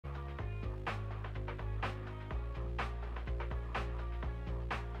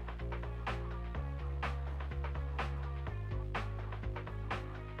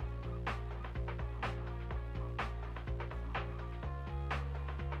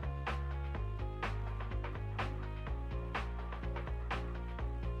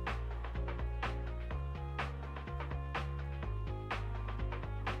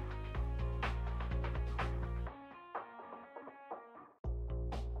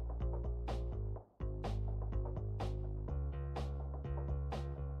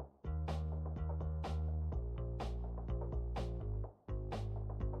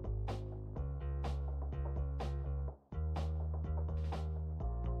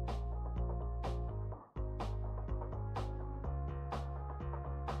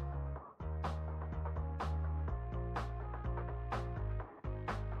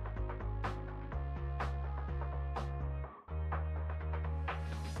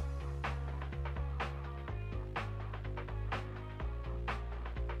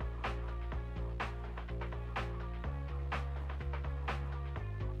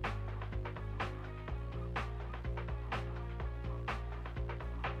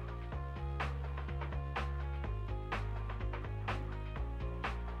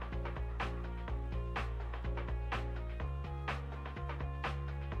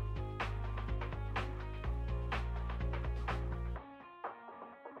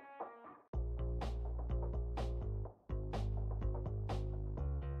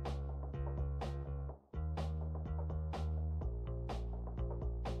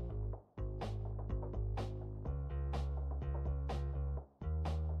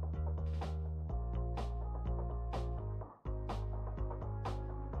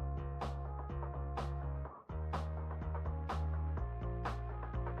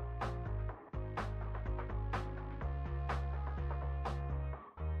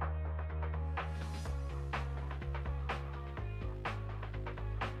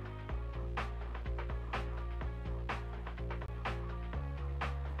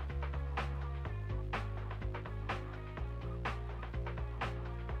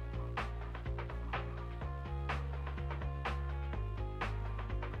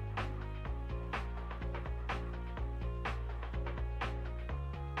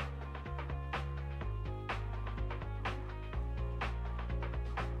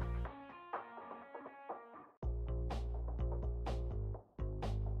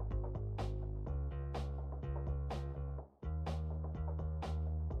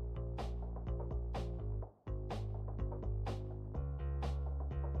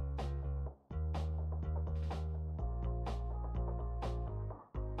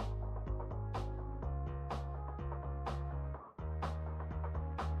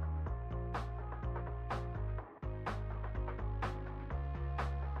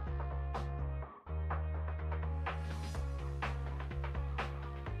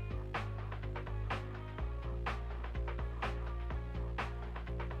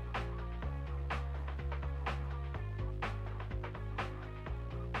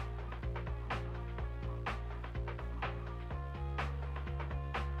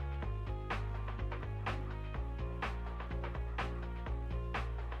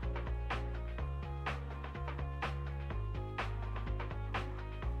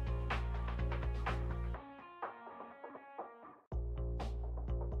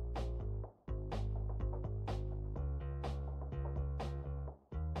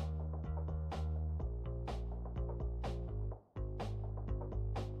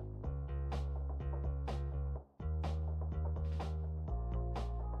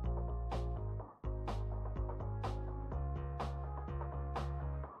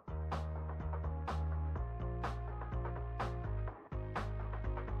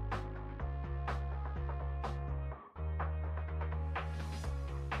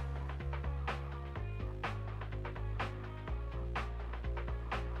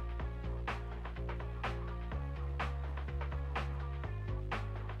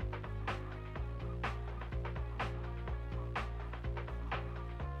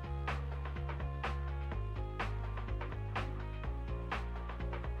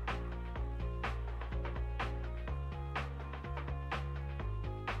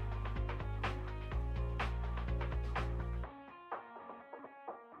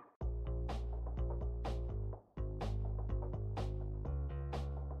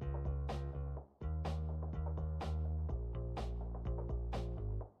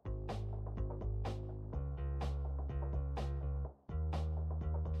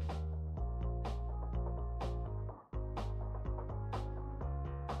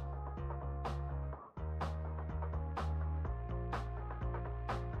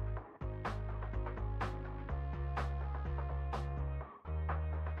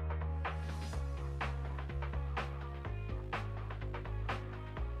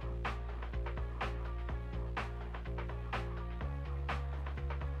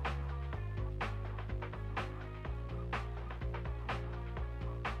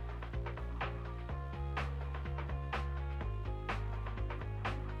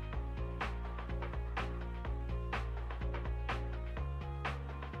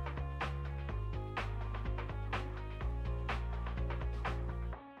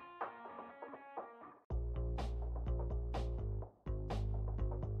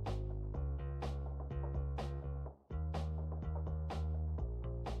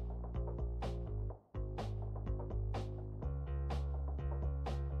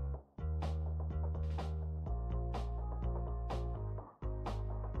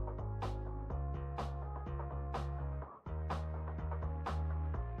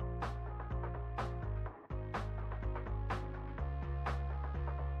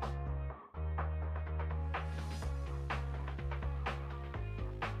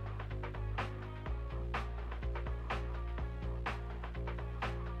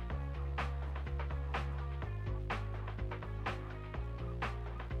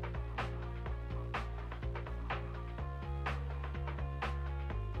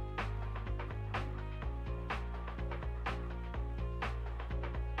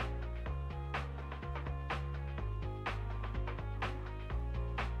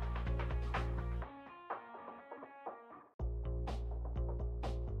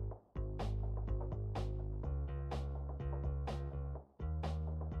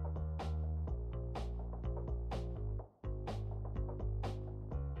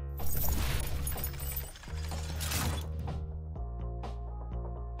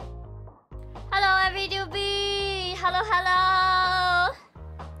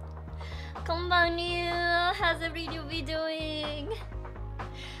konbanwa. How's everybody doing?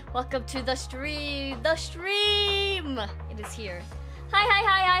 Welcome to the stream. The stream. It is here.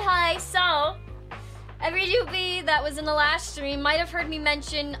 Hi. So, everybody that was in the last stream might have heard me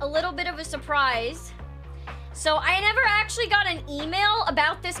mention a little bit of a surprise. So I never actually got an email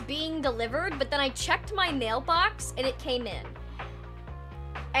about this being delivered, but then I checked my mailbox and it came in.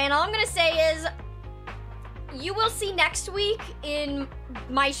 And all I'm gonna say is, you will see next week in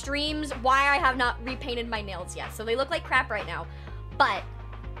my streams why I have not repainted my nails yet. So they look like crap right now, but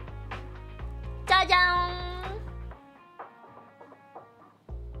ta-da!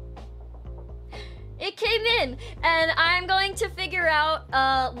 It came in, and I'm going to figure out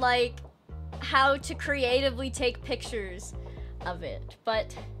like how to creatively take pictures of it.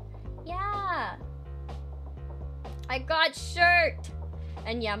 But yeah, I got shirt,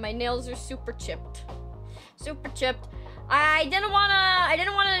 and yeah, my nails are super chipped. Super chipped. I didn't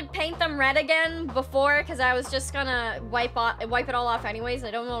wanna paint them red again before, because I was just gonna wipe it all off anyways.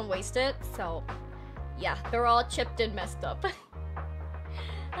 I don't want to waste it. So yeah, they're all chipped and messed up.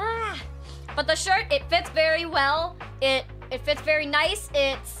 But the shirt, it fits very well. It fits very nice.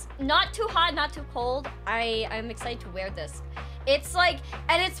 It's not too hot, not too cold. I'm excited to wear this. It's like,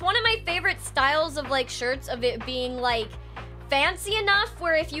 and it's one of my favorite styles of like shirts, of it being like fancy enough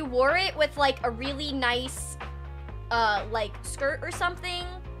where if you wore it with like a really nice like skirt or something,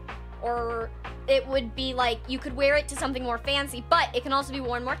 or it would be like you could wear it to something more fancy, but it can also be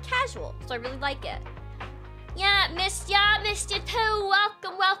worn more casual. So I really like it. Yeah, missed you too.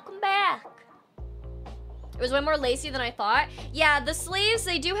 Welcome back. It was way more lacy than I thought. Yeah, the sleeves,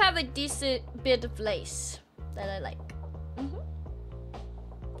 they do have a decent bit of lace that I like.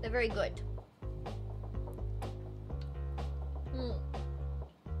 They're very good.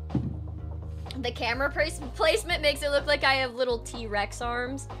 The camera placement makes it look like I have little T-Rex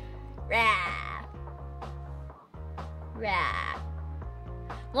arms. Rah. Rah.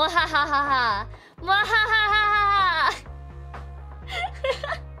 Mwahahaha. Mwahahaha.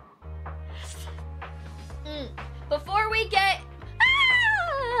 Before we get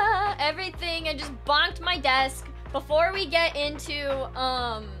everything, I just bonked my desk. Before we get into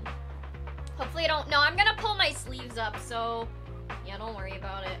hopefully I don't, no, I'm gonna pull my sleeves up, so yeah, don't worry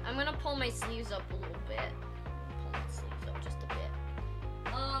about it. I'm gonna pull my sleeves up a little bit. Pull my sleeves up just a bit.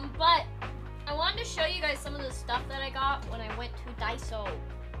 But I wanted to show you guys some of the stuff that I got when I went to Daiso.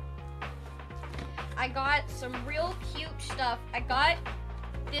 I got some real cute stuff. I got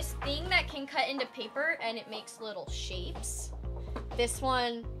this thing that can cut into paper and it makes little shapes. This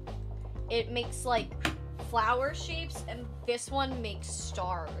one, it makes like flower shapes, and this one makes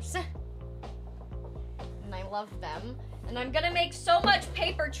stars. And I love them. And I'm gonna make so much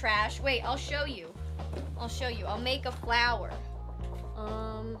paper trash. Wait, I'll show you. I'll make a flower.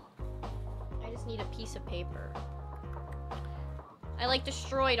 I just need a piece of paper. I like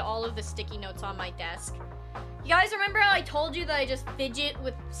destroyed all of the sticky notes on my desk. You guys remember how I told you that I just fidget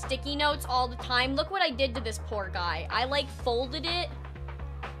with sticky notes all the time? Look what I did to this poor guy. I like folded it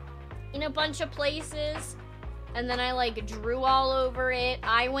in a bunch of places, and then I like drew all over it.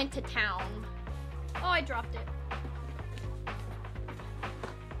 I went to town. Oh, I dropped it.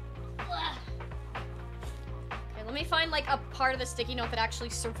 Okay, let me find like a part of the sticky note that actually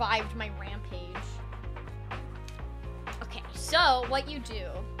survived my rampage. Okay, so what you do,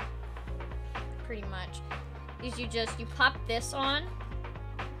 pretty much, is you pop this on,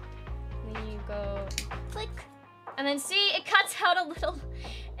 and then you go click, and then see, it cuts out a little,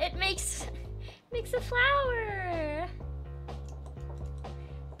 it makes a flower.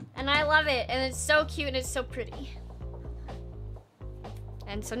 And I love it, and it's so cute and it's so pretty.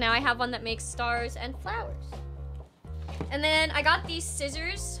 And so now I have one that makes stars and flowers. And then I got these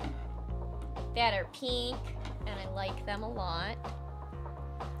scissors that are pink, and I like them a lot.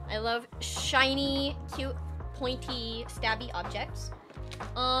 I love shiny, cute, pointy, stabby objects.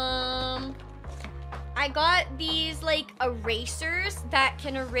 I got these like erasers that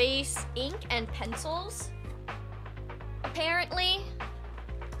can erase ink and pencils, apparently.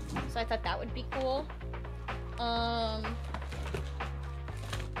 So I thought that would be cool. I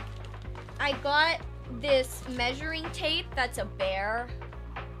got this measuring tape that's a bear.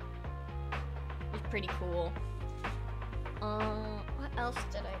 It's pretty cool. What else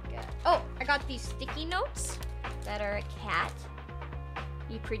did I get? Oh, I got these sticky notes that are a cat.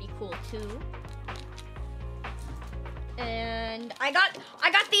 Be pretty cool too. And I got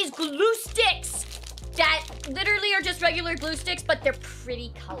these glue sticks that literally are just regular glue sticks, but they're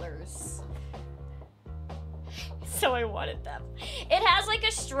pretty colors. So I wanted them. It has like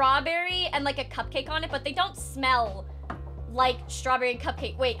a strawberry and like a cupcake on it, but they don't smell like strawberry and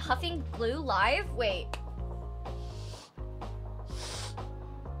cupcake. Wait, huffing glue live? Wait.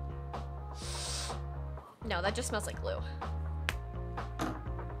 No, that just smells like glue.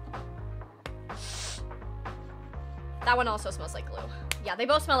 That one also smells like glue. Yeah, they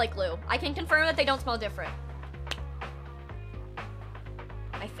both smell like glue. I can confirm that they don't smell different.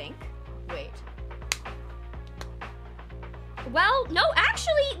 I think. Wait. Well, no,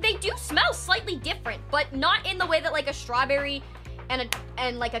 actually, they do smell slightly different, but not in the way that like a strawberry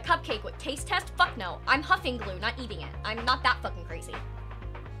and like a cupcake would. Taste test? Fuck no. I'm huffing glue, not eating it. I'm not that fucking crazy.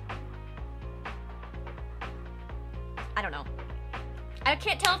 I don't know. I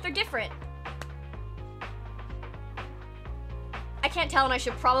can't tell if they're different. I can't tell, and I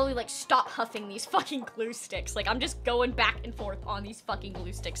should probably like stop huffing these fucking glue sticks. Like, I'm just going back and forth on these fucking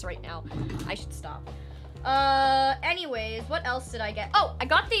glue sticks right now. I should stop. Anyways, what else did I get? Oh, I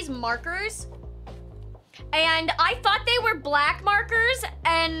got these markers. And I thought they were black markers,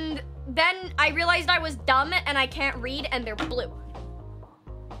 and then I realized I was dumb and I can't read, and they're blue.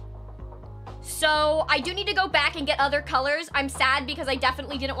 So I do need to go back and get other colors. I'm sad because I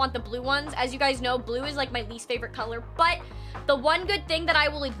definitely didn't want the blue ones. As you guys know, blue is like my least favorite color. But the one good thing that I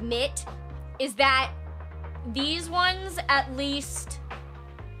will admit is that these ones at least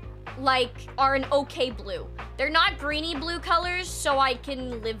like are an okay blue. They're not greeny blue colors, so I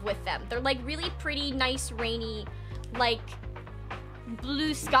can live with them. They're like really pretty, nice, rainy, like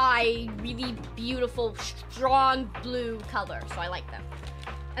blue sky, really beautiful, strong blue color. So I like them.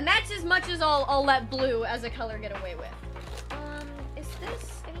 And that's as much as I'll let blue as a color get away with. Is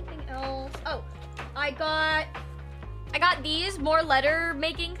this anything else? Oh, I got these more letter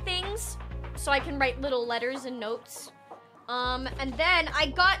making things so I can write little letters and notes. And then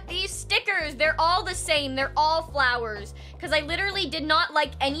I got these stickers. They're all the same. They're all flowers. Because I literally did not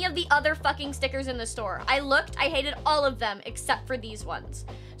like any of the other fucking stickers in the store. I looked, I hated all of them except for these ones.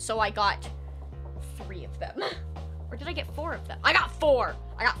 So I got 3 of them. Or did I get 4 of them? I got 4.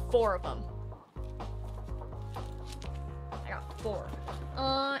 I got 4 of them. I got 4.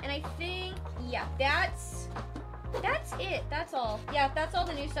 And I think, yeah, that's it. That's all. Yeah, that's all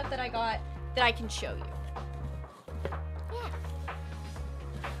the new stuff that I got that I can show you. Yeah.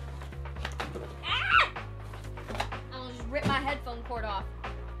 Ah! I'll just rip my headphone cord off.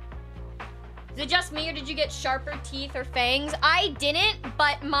 Is it just me, or did you get sharper teeth or fangs? I didn't,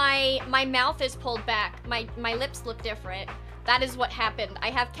 but my mouth is pulled back. My lips look different. That is what happened.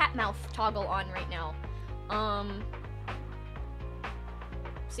 I have cat mouth toggle on right now.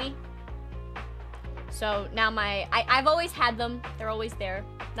 See? So now I've always had them. They're always there.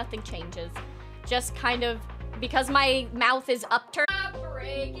 Nothing changes. Just kind of, because my mouth is upturned.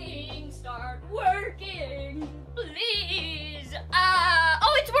 Breaking, start working, please.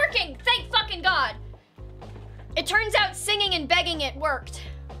 Oh, it's working! Thank fucking God. It turns out singing and begging it worked.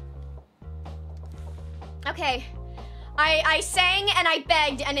 Okay. I sang and I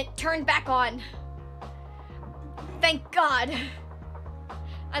begged and it turned back on. Thank God.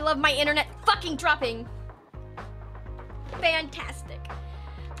 I love my internet fucking dropping. Fantastic.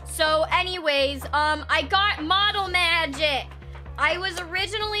 So anyways, I got Model Magic. I was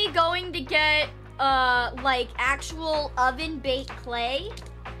originally going to get, like, actual oven-baked clay.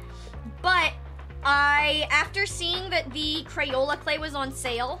 But after seeing that the Crayola clay was on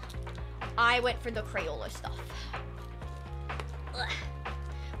sale, I went for the Crayola stuff. Ugh.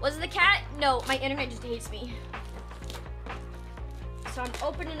 Was the cat? No, my internet just hates me. So I'm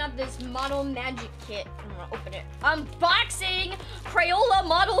opening up this Model Magic kit. I'm gonna open it. Unboxing! Crayola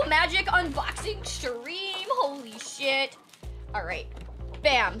Model Magic unboxing stream. Holy shit. All right,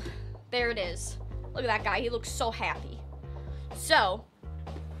 bam. There it is. Look at that guy, he looks so happy. So,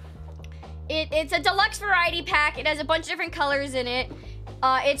 it's a deluxe variety pack. It has a bunch of different colors in it.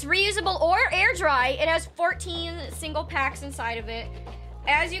 It's reusable or air dry. It has 14 single packs inside of it.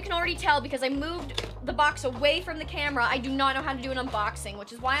 As you can already tell, because I moved the box away from the camera, I do not know how to do an unboxing,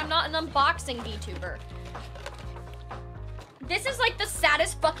 which is why I'm not an unboxing VTuber. This is like the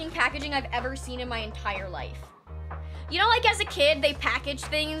saddest fucking packaging I've ever seen in my entire life. You know, like as a kid, they package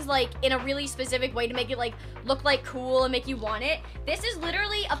things like in a really specific way to make it like look like cool and make you want it. This is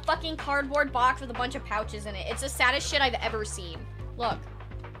literally a fucking cardboard box with a bunch of pouches in it. It's the saddest shit I've ever seen. Look,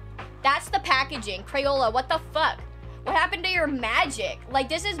 that's the packaging. Crayola, what the fuck? What happened to your magic? Like,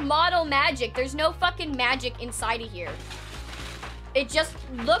 this is Model Magic. There's no fucking magic inside of here. It just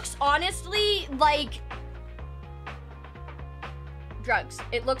looks, honestly, like drugs.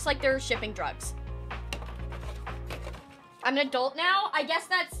 It looks like they're shipping drugs. I'm an adult now? I guess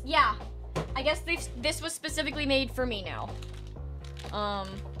that's, yeah. I guess this was specifically made for me now.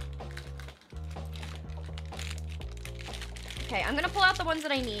 Okay, I'm gonna pull out the ones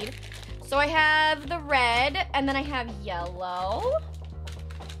that I need. So I have the red, and then I have yellow.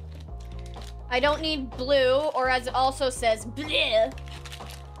 I don't need blue, or as it also says, bleh.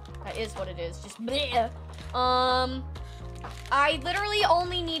 That is what it is, just bleh. I literally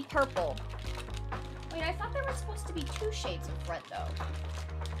only need purple. Wait, I thought there were supposed to be 2 shades of red, though.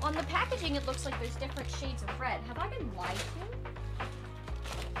 On the packaging, it looks like there's different shades of red. Have I been lied to?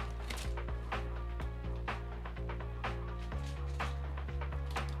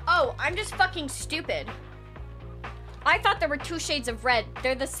 Oh, I'm just fucking stupid. I thought there were 2 shades of red.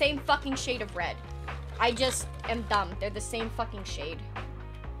 They're the same fucking shade of red. I just am dumb. They're the same fucking shade.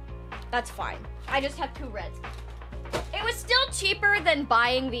 That's fine. I just have 2 reds. It was still cheaper than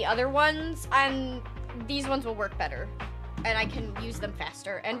buying the other ones, and these ones will work better. And I can use them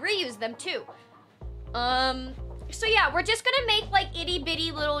faster and reuse them too. So yeah, we're just gonna make like itty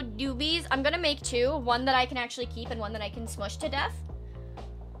bitty little doobies. I'm gonna make 2. One that I can actually keep and one that I can smush to death.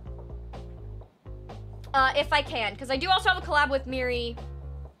 If I can, because I do also have a collab with MIRRI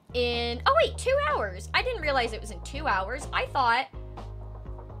in, oh wait, 2 hours. I didn't realize it was in 2 hours. I thought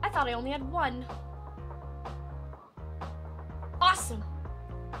I only had 1. Awesome.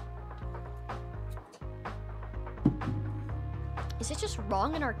 Is it just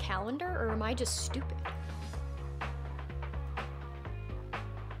wrong in our calendar, or am I just stupid?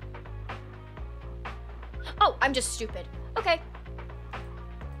 Oh, I'm just stupid. Okay.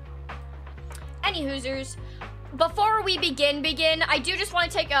 Any Hoosers, before we begin, I do just want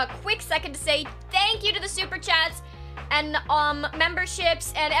to take a quick second to say thank you to the super chats and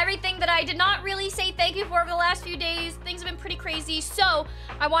memberships and everything that I did not really say thank you for over the last few days. Things have been pretty crazy, so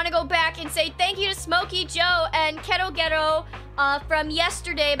I want to go back and say thank you to Smokey Joe and Keto Ghetto from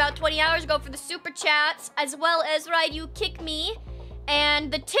yesterday, about 20 hours ago, for the super chats, as well as Why Do You Kick Me, and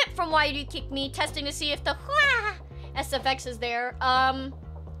the tip from Why Do You Kick Me, testing to see if the SFX is there.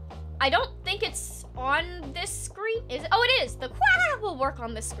 I don't think it's on this screen. Is it? Oh, it is. The will work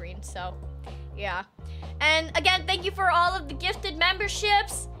on this screen, so yeah. And again, thank you for all of the gifted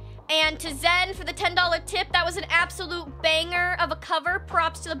memberships. And to Zen for the $10 tip. That was an absolute banger of a cover.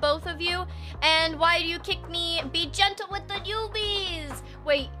 Props to the both of you. And Why Do You Kick Me? Be gentle with the newbies.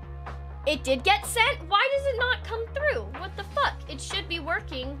 Wait, it did get sent? Why does it not come through? What the fuck? It should be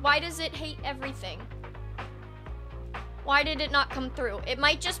working. Why does it hate everything? Why did it not come through? It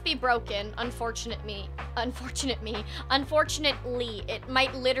might just be broken. Unfortunately, it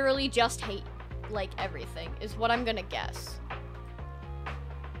might literally just hate like everything, is what I'm gonna guess.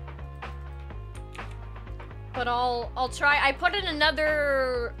 But I'll try. I put in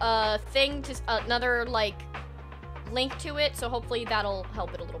another thing to another like link to it, so hopefully that'll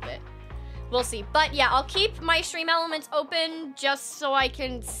help it a little bit. We'll see. But yeah, I'll keep my stream elements open just so I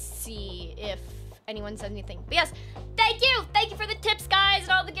can see if anyone said anything. But yes, thank you for the tips, guys,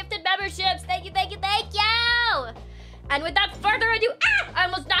 and all the gifted memberships. Thank you. And without further ado, I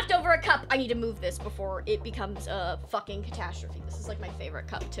almost knocked over a cup. I need to move this before it becomes a fucking catastrophe. This is like my favorite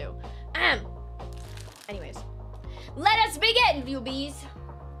cup too. Anyways, let us begin, Ryubies.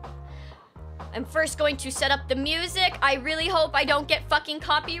 I'm first going to set up the music. I really hope I don't get fucking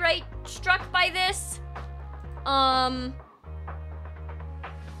copyright struck by this.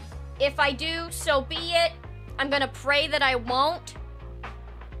 If I do, so be it. I'm gonna pray that I won't.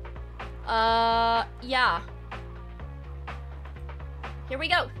 Yeah. Here we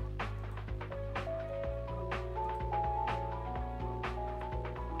go.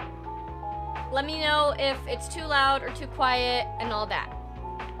 Let me know if it's too loud or too quiet and all that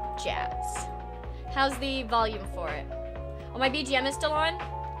jazz. How's the volume for it? Oh, my BGM is still on?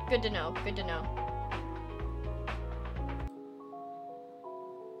 Good to know, good to know.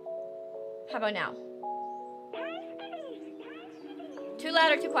 How about now? Too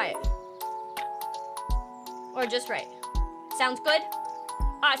loud or too quiet? Or just right? Sounds good?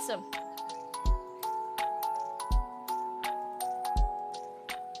 Awesome.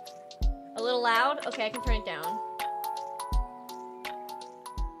 A little loud? Okay, I can turn it down.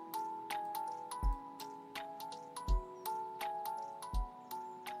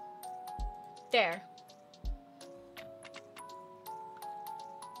 There.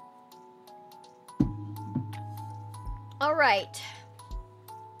 All right.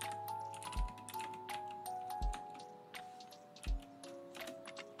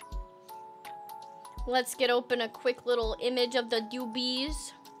 Let's get open a quick little image of the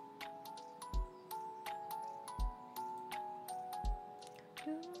doobies.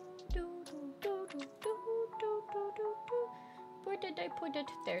 Where did I put it?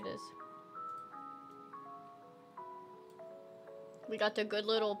 There it is. We got the good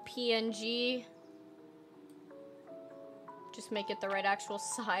little PNG Just make it the right actual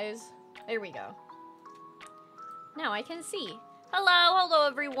size. There we go. Now I can see. Hello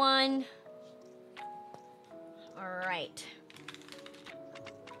everyone. All right.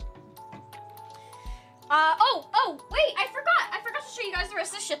 Oh, wait, I forgot to show you guys the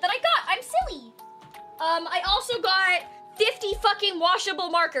rest of the shit that I got. I'm silly. I also got 50 fucking washable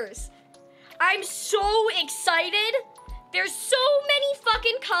markers. I'm so excited. There's so many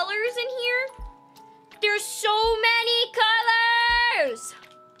fucking colors in here. There's so many colors.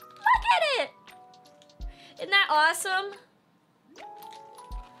 Look at it. Isn't that awesome?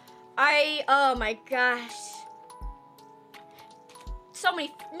 Oh my gosh. So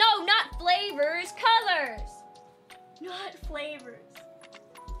many, no, not flavors, colors. Not flavors.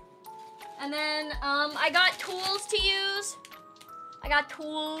 And then, I got tools to use. I got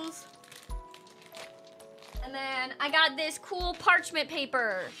tools. And then I got this cool parchment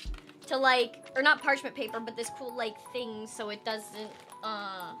paper to like, or not parchment paper, but this cool like thing so it doesn't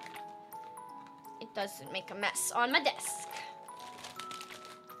make a mess on my desk.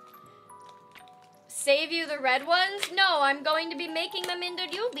 Save you the red ones? No, I'm going to be making them into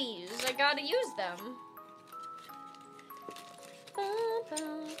Ryubies. I gotta use them.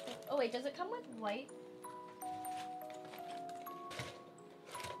 Oh wait, does it come with white?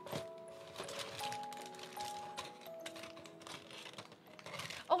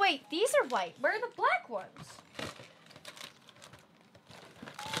 Oh wait, these are white. Where are the black ones?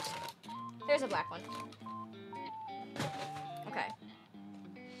 There's a black one. Okay.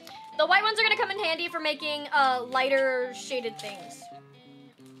 The white ones are gonna come in handy for making lighter shaded things.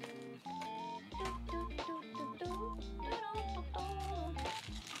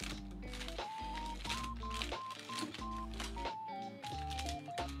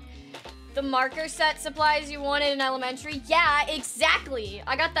 The marker set supplies you wanted in elementary? Yeah, exactly.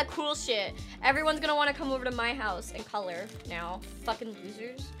 I got that cool shit. Everyone's gonna want to come over to my house and color now. Fucking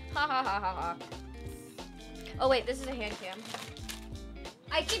losers. Ha ha ha ha ha. Oh wait, this is a hand cam.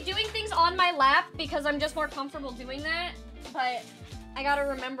 I keep doing things on my lap because I'm just more comfortable doing that, but I gotta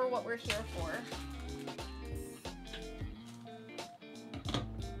remember what we're here for.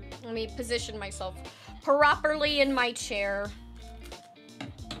 Let me position myself properly in my chair.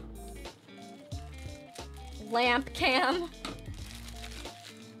 Lamp cam.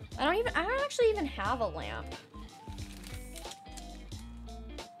 I don't actually even have a lamp.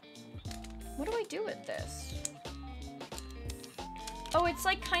 What do I do with this? Oh, it's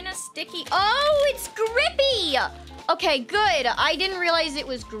like kind of sticky. Oh, it's grippy! Okay, good. I didn't realize it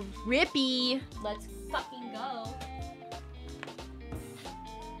was grippy. Let's fucking go.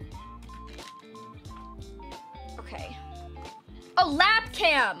 Okay. Oh, lap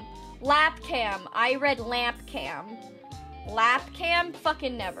cam! Lap cam. I read lamp cam. Lap cam?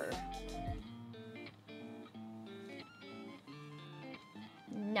 Fucking never.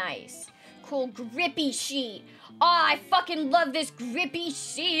 Nice. Cool grippy sheet. Oh, I fucking love this grippy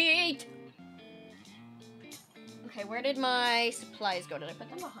sheet. Okay, where did my supplies go? Did I put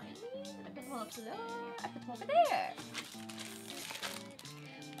them behind me? Did I put them up there? I put them over there.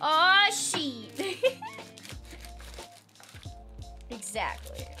 Oh, sheet.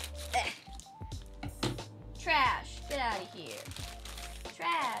 Exactly. Trash. Get out of here.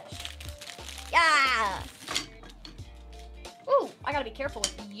 Trash. Yeah. Ooh, I gotta be careful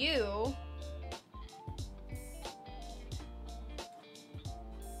with you.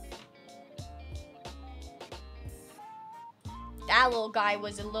 That little guy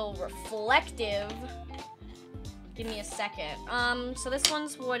was a little reflective. Give me a second. So this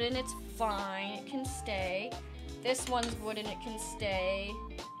one's wooden, it's fine, it can stay. This one's wooden, it can stay.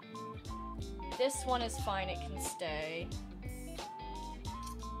 This one is fine, it can stay.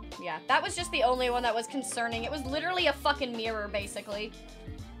 Yeah, that was just the only one that was concerning. It was literally a fucking mirror, basically.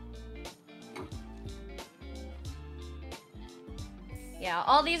 Yeah,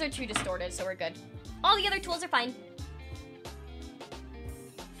 all these are too distorted, so we're good. All the other tools are fine.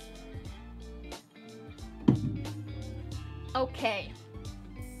 Okay.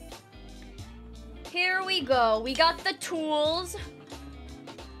 Here we go. We got the tools.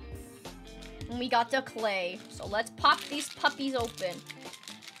 And we got the clay. So let's pop these puppies open.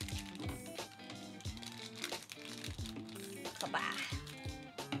 Ah!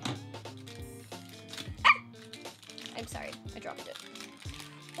 I'm sorry. I dropped it.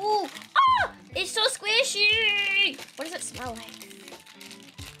 Ooh! Ah! It's so squishy! What does it smell like?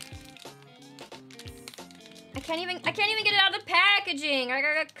 I can't even get it out of the packaging. I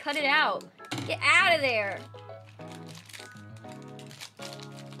gotta cut it out. Get out of there.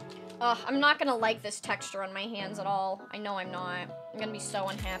 Ugh, I'm not gonna like this texture on my hands at all. I know I'm not. I'm gonna be so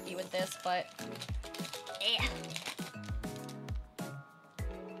unhappy with this, but... Eh.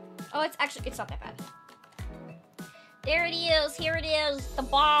 Oh, it's not that bad. There it is, here it is, the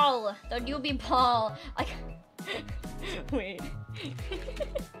ball, the Ryubie ball. Like, wait.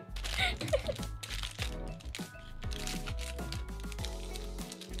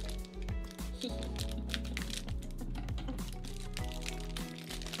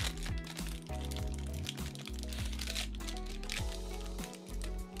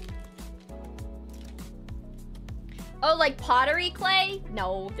 Oh, like pottery clay?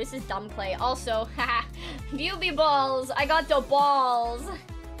 No, this is dumb clay. Also, haha, Ryubie balls. I got the balls.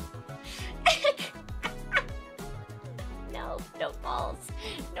 No balls.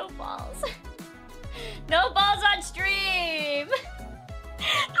 No balls. No balls on stream.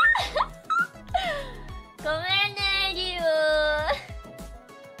 Come on, you.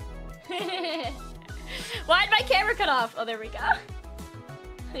 Why'd my camera cut off? Oh, there we go.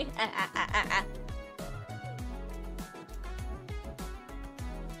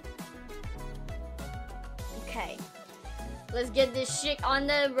 Okay, let's get this shit on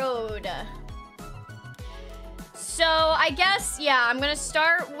the road. So I guess, yeah, I'm gonna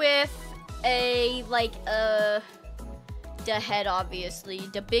start with the head, obviously,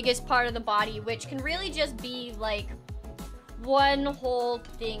 the biggest part of the body, which can really just be like one whole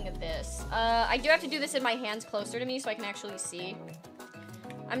thing of this. I do have to do this in my hands closer to me so I can actually see.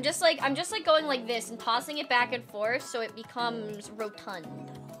 I'm just like going like this and tossing it back and forth so it becomes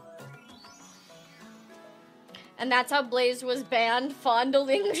rotund. And that's how Blaise was banned,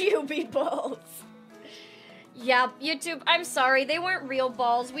 fondling Ryubie balls. Yeah, YouTube, I'm sorry, they weren't real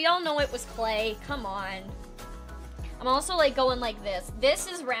balls. We all know it was clay, come on. I'm also like going like this. This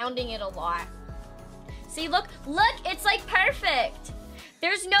is rounding it a lot. See, look, it's like perfect.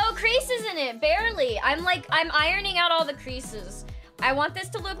 There's no creases in it, barely. I'm ironing out all the creases. I want this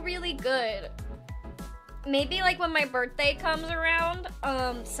to look really good. Maybe like when my birthday comes around,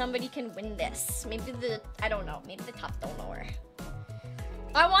 somebody can win this. Maybe I don't know, maybe the top donor.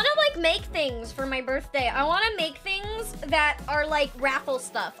 I want to like make things for my birthday. I want to make things that are like raffle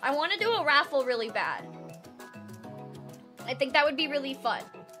stuff. I want to do a raffle really bad. I think that would be really fun.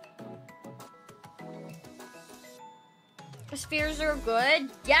 Spheres are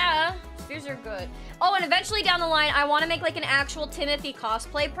good. Yeah, spheres are good. Oh, and eventually down the line, I want to make like an actual Timothy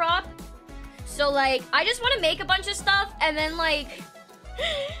cosplay prop. So like, I just want to make a bunch of stuff and then like,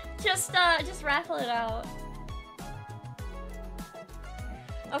 just raffle it out.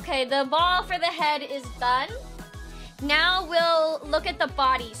 Okay, the ball for the head is done. Now we'll look at the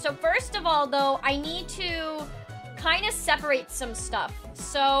body. So first of all though, I need to kind of separate some stuff.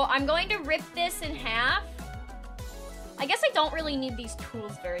 So I'm going to rip this in half. I guess I don't really need these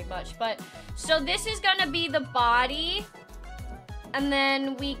tools very much, but so this is gonna be the body. And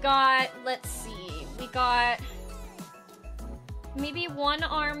then we got, let's see, we got maybe one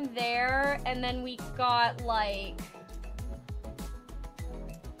arm there, and then we got like,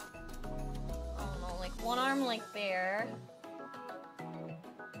 I don't know, like one arm like there.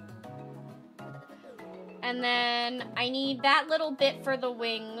 And then I need that little bit for the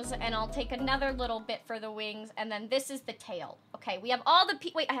wings, and I'll take another little bit for the wings, and then this is the tail. Okay, we have all the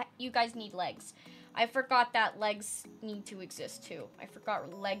wait, you guys need legs. I forgot that legs need to exist too. I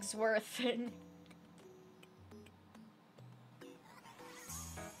forgot legs were a thing.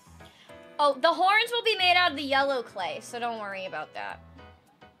 Oh, the horns will be made out of the yellow clay, so don't worry about that.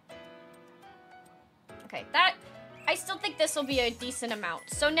 Okay, I still think this will be a decent amount.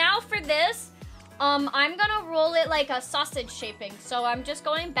 So now for this, I'm gonna roll it like a sausage shaping. So I'm just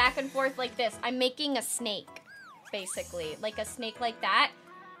going back and forth like this. I'm making a snake, basically, like a snake like that.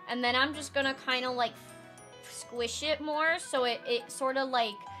 And then I'm just gonna kind of like squish it more so it sort of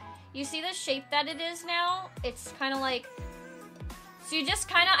like, you see the shape that it is now? It's kind of like, so you just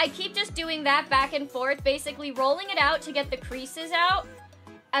kind of, I keep just doing that back and forth, basically rolling it out to get the creases out,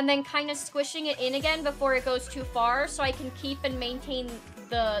 and then kind of squishing it in again before it goes too far so I can keep and maintain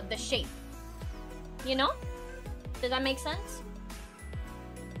the shape. You know? Does that make sense?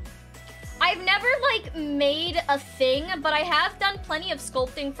 I've never, like, made a thing, but I have done plenty of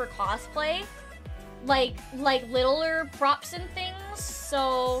sculpting for cosplay. Like littler props and things,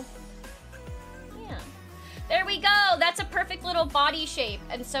 so... yeah. There we go! That's a perfect little body shape.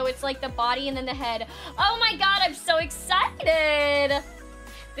 And so it's like the body and then the head. Oh my god, I'm so excited!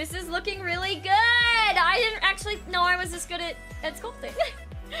 This is looking really good! I didn't actually know I was this good at sculpting.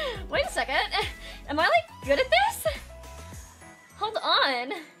 Wait a second. Am I, like, good at this? Hold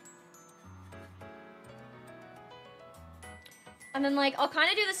on. And then, like, I'll kind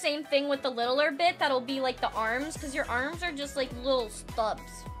of do the same thing with the littler bit. That'll be, like, the arms, because your arms are just, like, little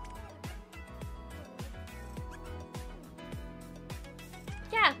stubs.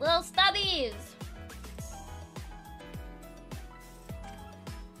 Yeah, Little stubbies.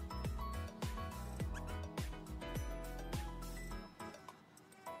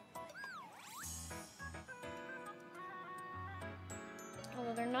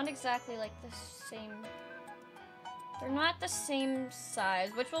 Although they're not exactly like the same. They're not the same size,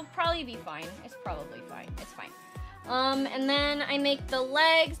 which will probably be fine. It's probably fine. It's fine. And then I make the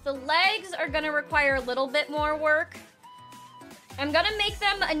legs. The legs are gonna require a little bit more work. I'm gonna make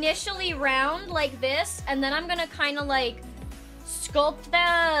them initially round like this, and then I'm gonna kind of like sculpt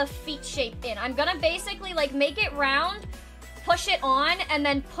the feet shape in. I'm gonna basically like make it round, push it on, and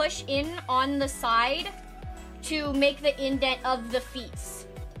then push in on the side to make the indent of the feet.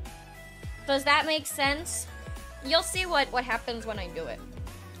 Does that make sense? You'll see what happens when I do it.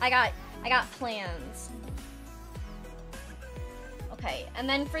 I got plans. Okay, and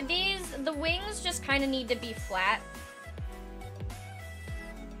then for these, the wings just kind of need to be flat.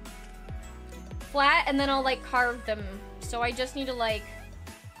 Flat, and then I'll like carve them. So I just need to like,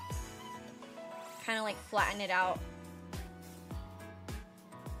 kind of like flatten it out.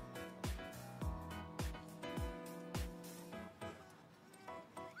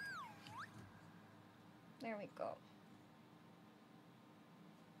 There we go.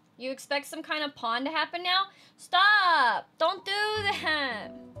 You expect some kind of pawn to happen now? Stop! Don't do that!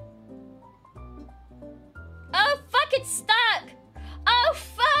 Oh fuck, it's stuck! Oh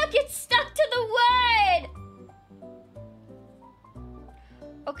fuck, it's stuck to the wood!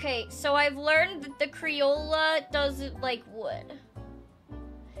 Okay, so I've learned that the Crayola doesn't like wood.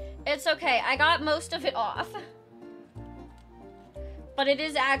 It's okay, I got most of it off. But it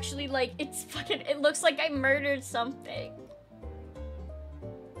is actually like, it's fucking, it looks like I murdered something.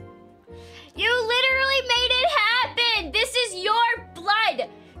 You literally made it happen! This is your blood!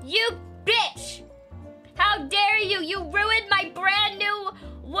 You bitch! How dare you! You ruined my brand new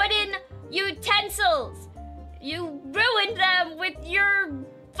wooden utensils! You ruined them with your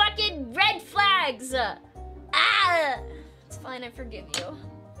fucking red flags! Ah! It's fine, I forgive you.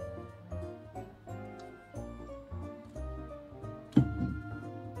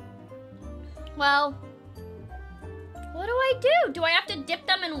 Well, what do I do? Do I have to dip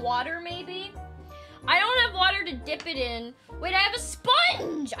them in water, maybe? I don't have water to dip it in. Wait, I have a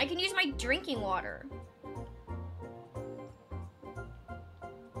sponge! I can use my drinking water.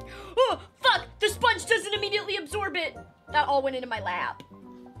 Oh, fuck! The sponge doesn't immediately absorb it! That all went into my lap.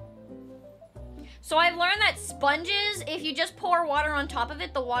 So I've learned that sponges, if you just pour water on top of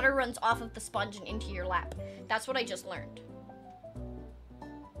it, the water runs off of the sponge and into your lap. That's what I just learned.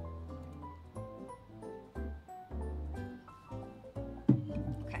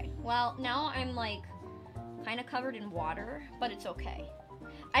 Well, now I'm like kind of covered in water, but it's okay.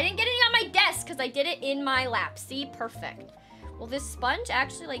 I didn't get any on my desk because I did it in my lap. See, perfect. Will this sponge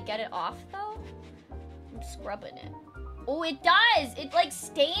actually like get it off though? I'm scrubbing it. Oh, it does. It like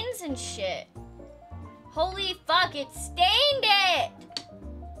stains and shit. Holy fuck, it stained it.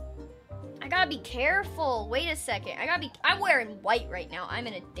 I gotta be careful. Wait a second. I'm wearing white right now. I'm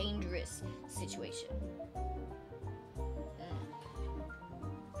in a dangerous situation.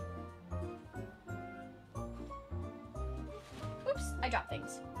 Oops, I dropped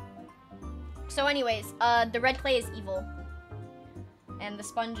things. So anyways, the red clay is evil. And the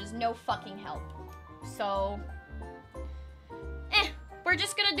sponge is no fucking help. So, we're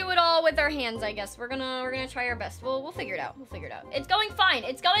just gonna do it all with our hands, I guess. We're gonna try our best. We'll figure it out. We'll figure it out. It's going fine.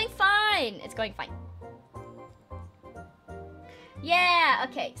 It's going fine. It's going fine. Yeah,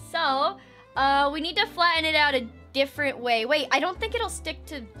 okay. So, we need to flatten it out a different way. Wait, I don't think it'll stick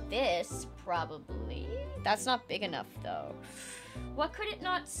to this, probably. That's not big enough, though. What could it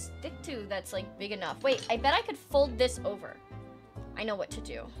not stick to that's, like, big enough? Wait, I bet I could fold this over. I know what to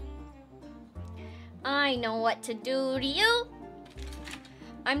do. I know what to do to you.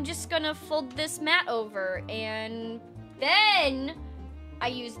 I'm just gonna fold this mat over, and then I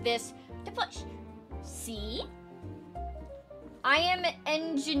use this to push. See? I am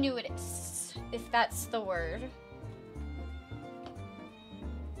ingenuitous, if that's the word.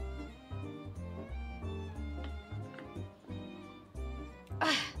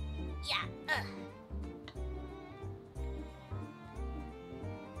 Yeah.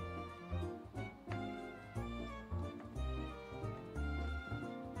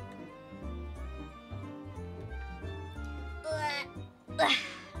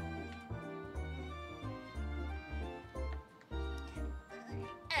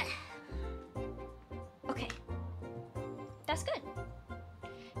 Okay. That's good.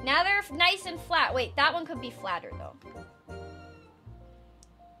 Now they're nice and flat. Wait, that one could be flatter though.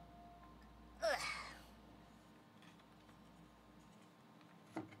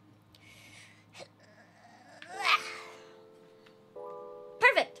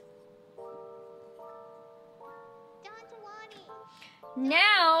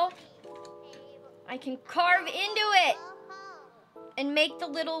 Now, I can carve into it and make the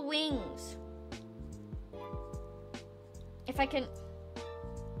little wings. If I can...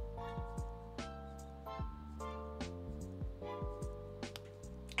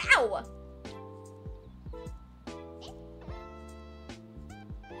 Ow!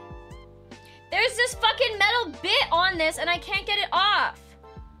 There's this fucking metal bit on this and I can't get it off.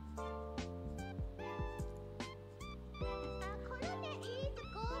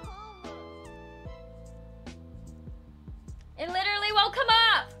 It literally won't come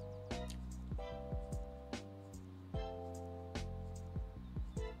off.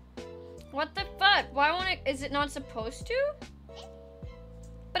 What the fuck? Why won't it? Is it not supposed to?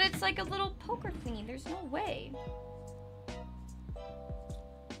 But it's like a little poker thingy. There's no way.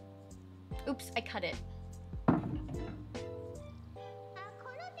 Oops, I cut it.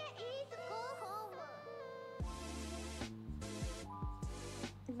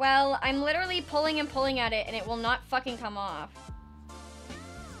 Well, I'm literally pulling and pulling at it and it will not fucking come off.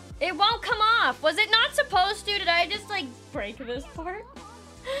 It won't come off. Was it not supposed to? Did I just like break this part?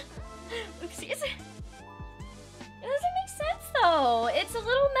 Oopsies. It doesn't make sense though. It's a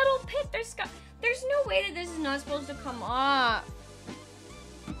little metal pit. There's no way that this is not supposed to come off.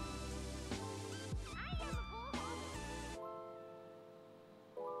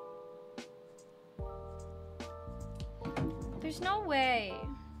 There's no way.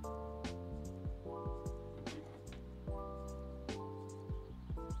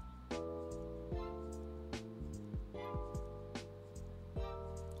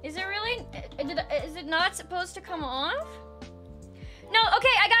 Is it really? Is it not supposed to come off? No.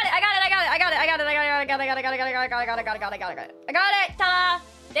 Okay, I got it. I got it. Ta-da!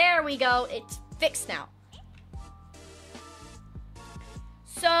 There we go. It's fixed now.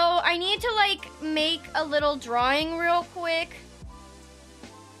 So I need to like make a little drawing real quick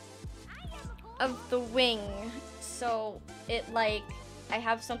of the wing, so it like I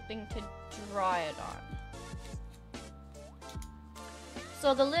have something to draw it on.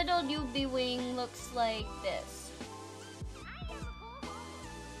 So the little Ryubi wing looks like this.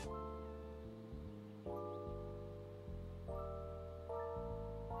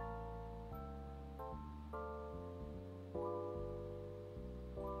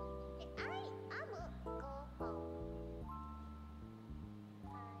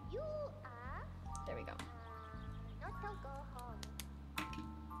 There we go.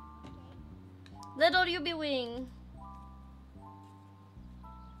 Little Ryubi wing.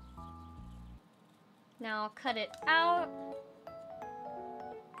 Now I'll cut it out.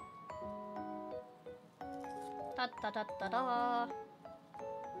 Da da da da da.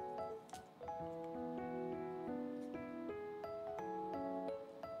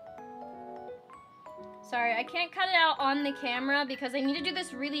 Sorry, I can't cut it out on the camera because I need to do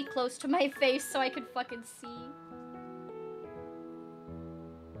this really close to my face so I can fucking see.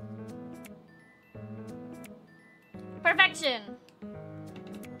 Perfection!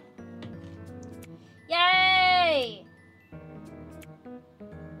 Yay!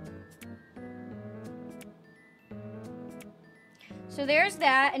 So there's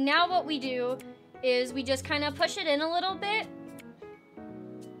that, and now what we do is we just kind of push it in a little bit.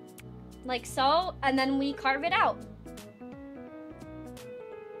 Like so, and then we carve it out.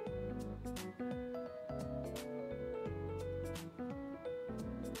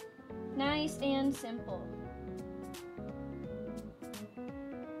 Nice and simple.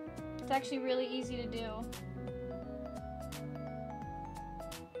 It's actually really easy to do.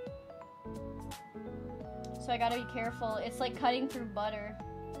 So I gotta be careful. It's like cutting through butter.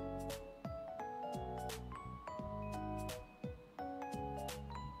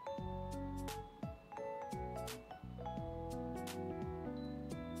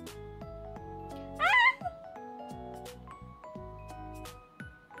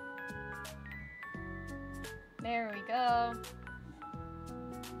 There we go.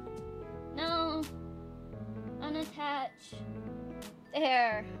 No. Unattach.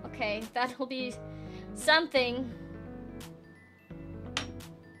 There. Okay, that'll be something.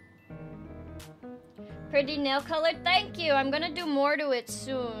 Pretty nail color. Thank you. I'm gonna do more to it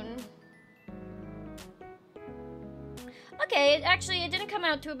soon. Okay, it didn't come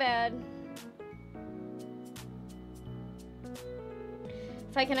out too bad.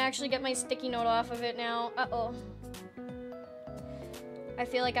 If I can actually get my sticky note off of it now. Uh-oh. I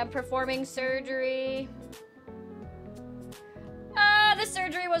feel like I'm performing surgery. Ah, the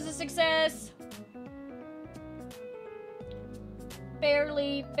surgery was a success.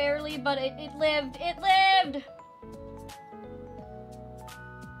 Barely, but it lived. It lived!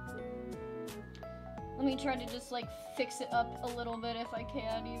 Let me try to just like fix it up a little bit if I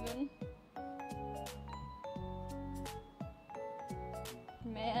can even.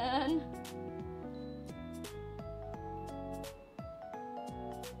 Man.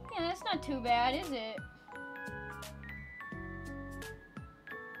 Yeah, that's not too bad, is it?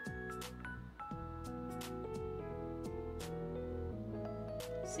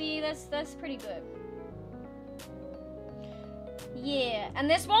 See, that's pretty good. Yeah, and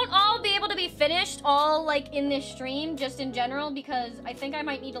this won't all be able to be finished all like in this stream, just in general, because I think I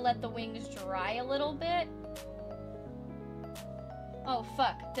might need to let the wings dry a little bit. Oh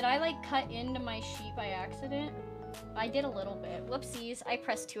fuck, did I like cut into my sheet by accident? I did a little bit. Whoopsies, I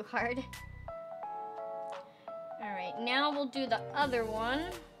pressed too hard. Alright, now we'll do the other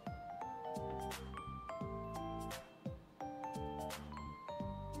one.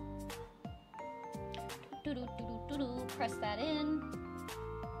 Press that in.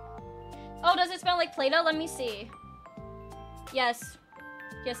 Oh, does it smell like Play-Doh? Let me see. Yes.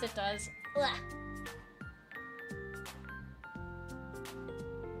 Yes, it does. Ugh.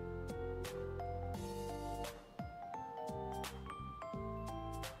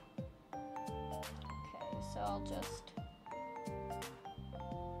 Okay, so I'll just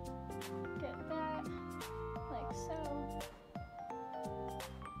get that like so.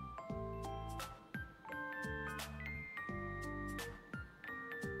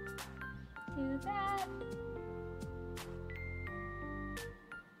 Do that.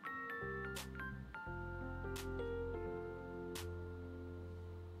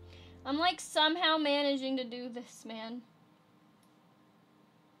 I'm like somehow managing to do this, man.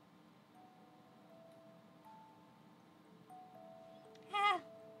 Ah.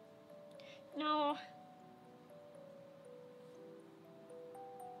 No.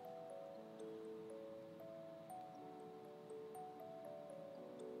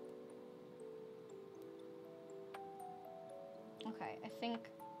 Okay, I think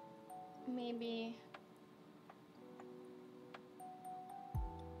maybe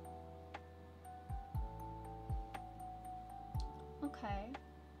okay.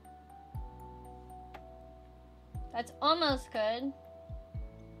 That's almost good.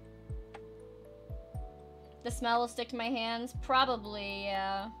 The smell will stick to my hands? Probably,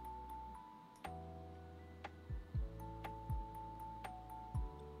 yeah.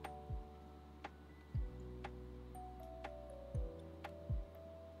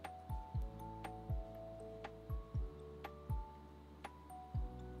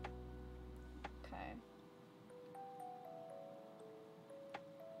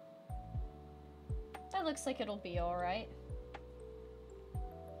 That looks like it'll be all right.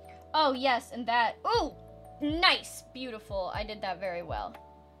 Oh, yes, and that. Ooh, nice, beautiful. I did that very well.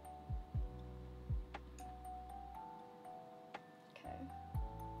 Okay.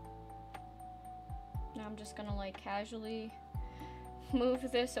 Now I'm just gonna like casually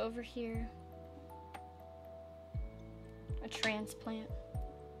move this over here. A transplant.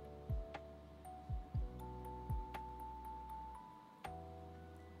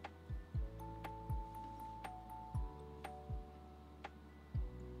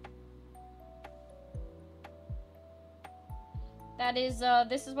 That is,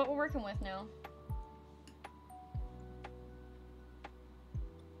 this is what we're working with now.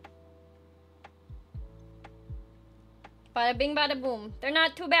 Bada bing, bada boom. They're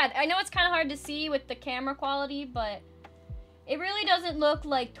not too bad. I know it's kind of hard to see with the camera quality, but it really doesn't look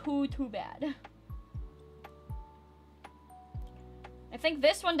like too bad. I think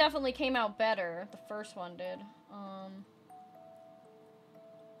this one definitely came out better. The first one did.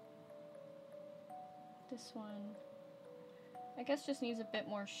 This one, I guess, just needs a bit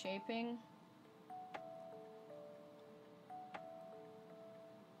more shaping.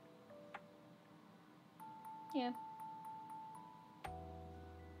 Yeah.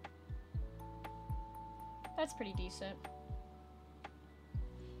 That's pretty decent.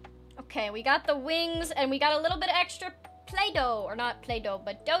 Okay, we got the wings, and we got a little bit of extra Play-Doh. Or not Play-Doh,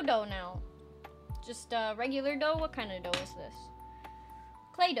 but dough now. Just regular dough? What kind of dough is this?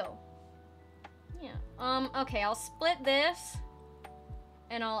 Clay dough. Yeah. Okay, I'll split this.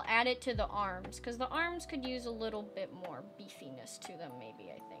 And I'll add it to the arms. Because the arms could use a little bit more beefiness to them, maybe,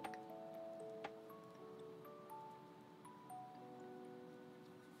 I think.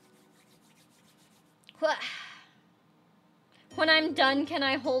 When I'm done, can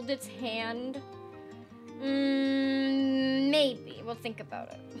I hold its hand? Maybe. We'll think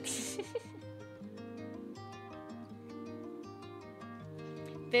about it.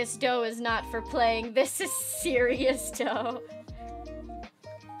 This dough is not for playing. This is serious dough.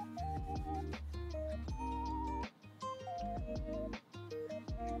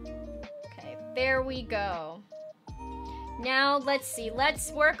 Okay, There we go. Now, let's see.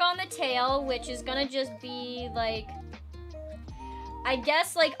 Let's work on the tail, which is gonna just be, like... I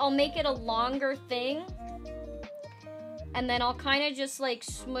guess, like, I'll make it a longer thing. And then I'll kind of just, like,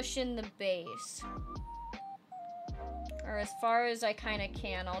 smush in the base. Or as far as I kind of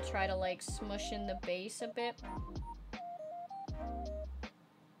can, I'll try to, like, smush in the base a bit.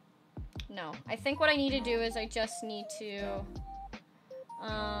 No. I think what I need to do is I just need to...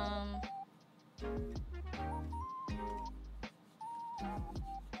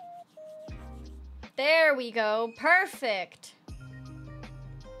 There we go. Perfect.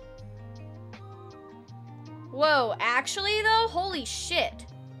 Whoa, actually though? Holy shit.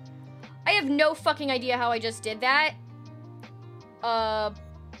 I have no fucking idea how I just did that. But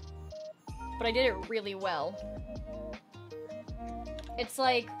I did it really well. It's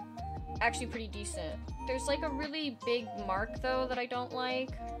like actually pretty decent. There's like a really big mark though that I don't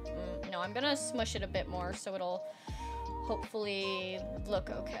like. No, I'm gonna smush it a bit more so it'll hopefully look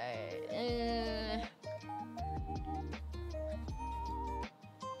okay.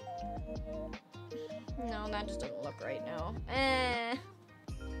 No, that just doesn't look right now.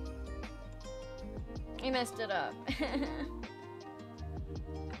 I messed it up.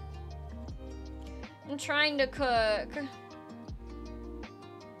 I'm trying to cook.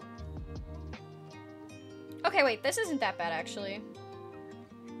 Okay, wait, this isn't that bad actually.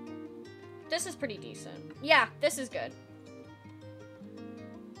 This is pretty decent. Yeah, this is good.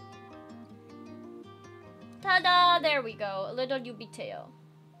 Ta-da! There we go. A little Ryubie tail.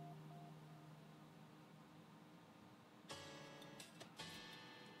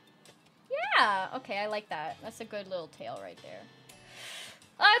 Yeah, okay, I like that. That's a good little tail right there.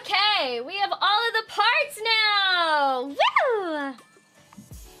 Okay, we have all of the parts now! Woo!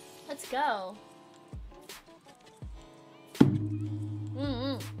 Let's go.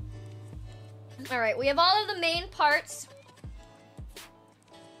 Alright, we have all of the main parts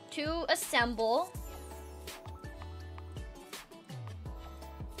to assemble.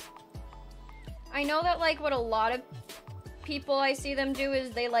 I know that, like, what a lot of people I see them do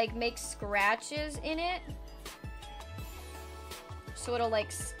is they, like, make scratches in it. So it'll,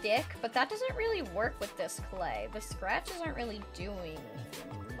 like, stick. But that doesn't really work with this clay. The scratches aren't really doing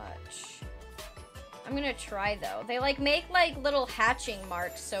much. I'm gonna try, though. They, like, make, like, little hatching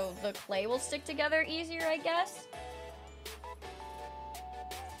marks so the clay will stick together easier, I guess.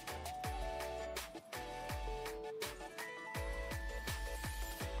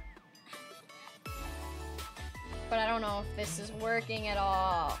 But I don't know if this is working at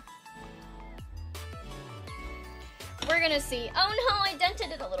all. We're gonna see. Oh no, I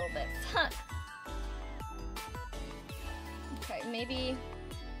dented it a little bit. Fuck. Okay, maybe...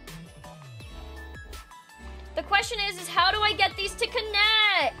 The question is how do I get these to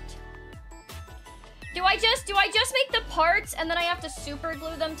connect? Do I just make the parts and then I have to super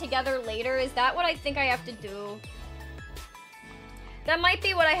glue them together later? Is that what I think I have to do? That might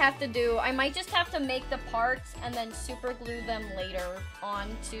be what I have to do. I might just have to make the parts and then super glue them later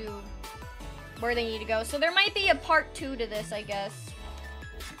onto where they need to go. So there might be a part 2 to this, I guess.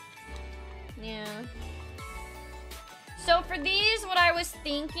 Yeah. So for these, what I was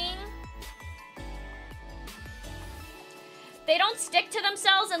thinking... They don't stick to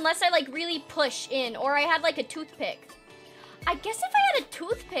themselves unless I, like, really push in. Or I had, like, a toothpick. I guess if I had a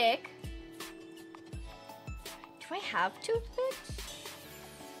toothpick... Do I have toothpicks?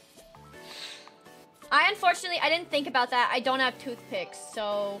 Unfortunately, I didn't think about that. I don't have toothpicks,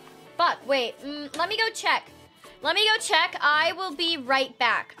 so... Fuck, wait. Let me go check. Let me go check. I will be right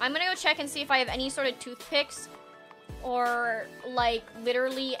back. I'm gonna go check and see if I have any sort of toothpicks. Or, like,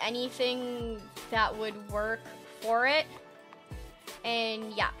 literally anything that would work for it.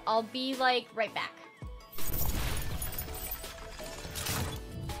 And yeah, I'll be like right back.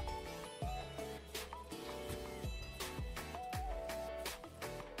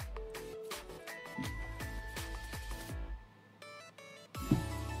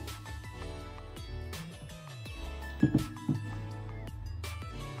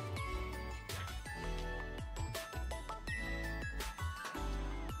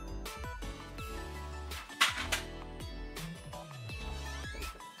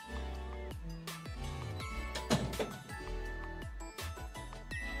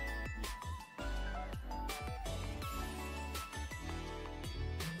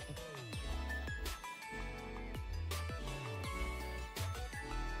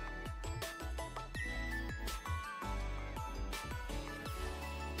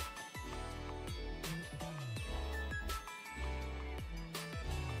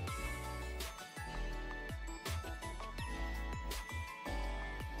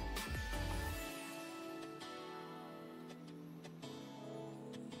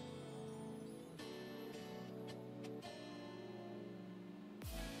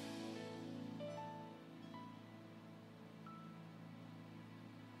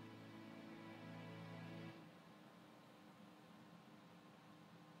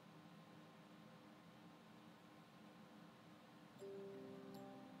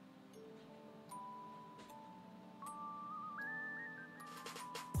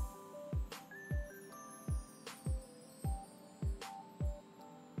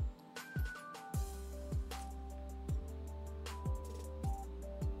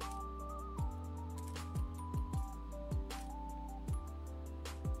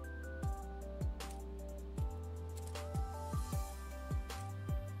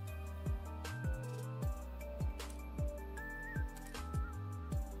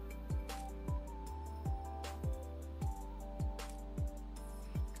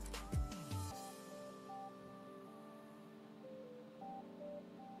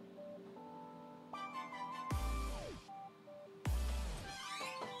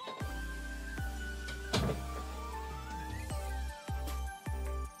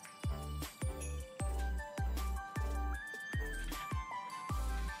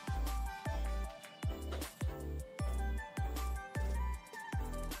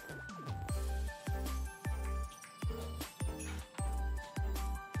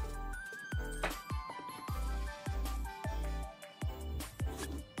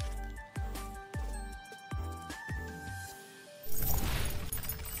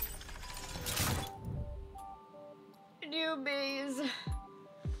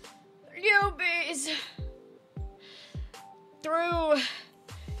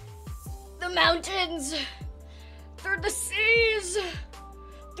 mountains, through the seas,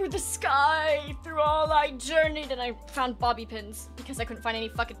 through the sky, through all I journeyed, and I found bobby pins because I couldn't find any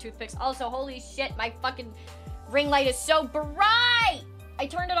fucking toothpicks. Also, holy shit, my fucking ring light is so bright! I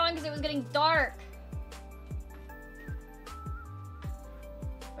turned it on because it was getting dark.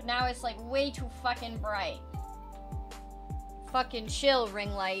 But now it's like way too fucking bright. Fucking chill,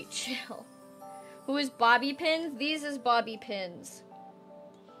 ring light, chill. Who is bobby pins? These is bobby pins.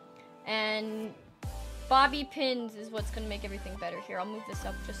 And bobby pins is what's gonna make everything better. Here, I'll move this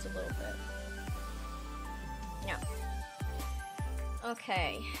up just a little bit. Yeah.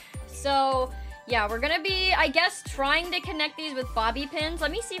 Okay. So, yeah, we're gonna be, I guess, trying to connect these with bobby pins.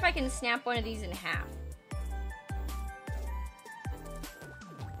 Let me see if I can snap one of these in half.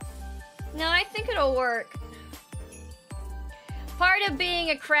 No, I think it'll work. Part of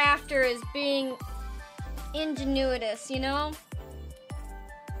being a crafter is being ingenuitous, you know?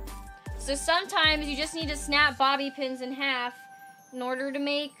 So sometimes you just need to snap bobby pins in half in order to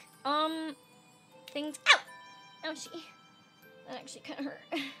make, things. Ow! Ouchie. That actually kind of hurt.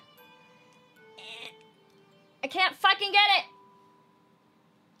 I can't fucking get it!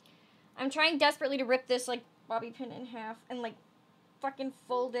 I'm trying desperately to rip this, like, bobby pin in half and, like, fucking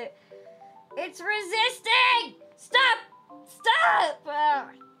fold it. It's resisting! Stop! Stop!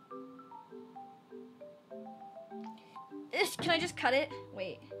 Can I just cut it?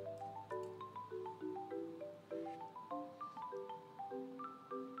 Wait.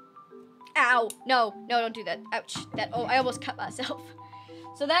 Ow! No, no, don't do that. Ouch. That, oh, I almost cut myself.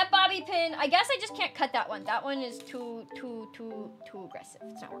 So that bobby pin, I guess I just can't cut that one. That one is too aggressive.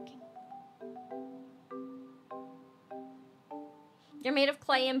 It's not working. They're made of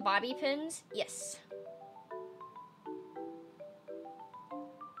clay and bobby pins? Yes.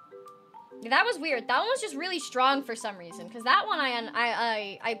 That was weird. That one was just really strong for some reason, because that one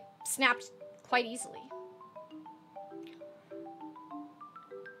I snapped quite easily.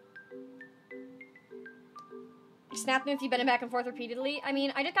 Snap them if you bend them back and forth repeatedly. I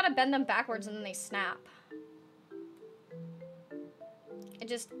mean, I just gotta bend them backwards and then they snap. It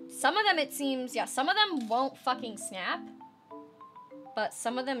just, some of them it seems, yeah, some of them won't fucking snap, but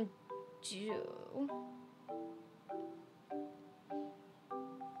some of them do.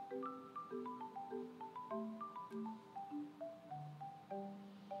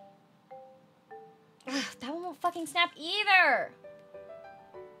 Ugh, that one won't fucking snap either.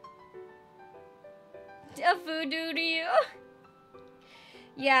 A voodoo to you?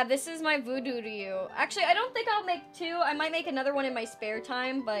 Yeah, this is my voodoo to you. Actually, I don't think I'll make two. I might make another one in my spare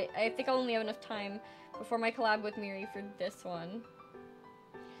time, but I think I'll only have enough time before my collab with MIRRI for this one.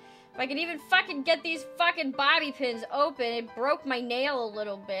 If I could even fucking get these fucking bobby pins open, it broke my nail a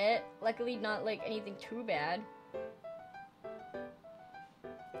little bit. Luckily, not like anything too bad.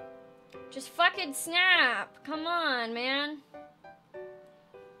 Just fucking snap. Come on, man.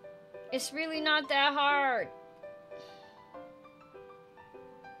 It's really not that hard.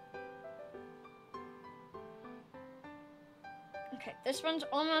 Okay, this one's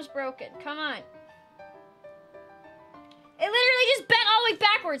almost broken. Come on. It literally just bent all the way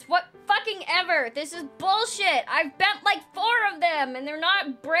backwards. What fucking ever? This is bullshit. I've bent like 4 of them and they're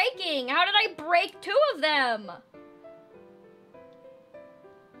not breaking. How did I break 2 of them?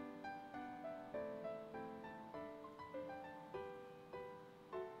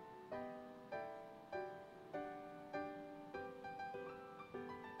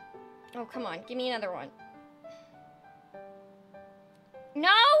 Oh, come on. Give me another one. No!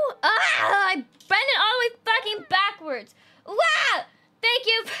 Ah! I bent it all the way fucking backwards. Wow! Thank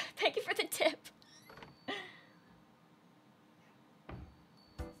you. Thank you for the tip.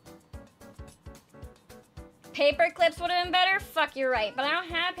 Paper clips would have been better? Fuck, you're right. But I don't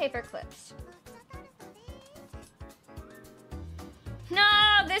have paper clips.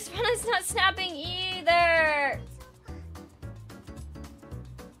 No! This one is not snapping either.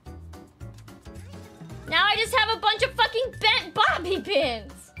 Now I just have a bunch of fucking bent bobby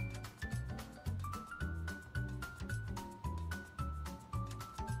pins.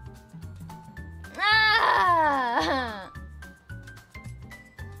 Ah!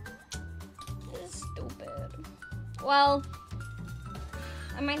 This is stupid. Well,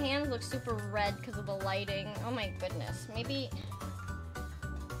 and my hands look super red because of the lighting. Oh my goodness. Maybe.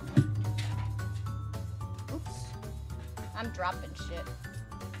 Oops. I'm dropping shit.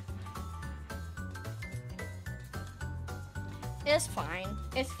 It's fine.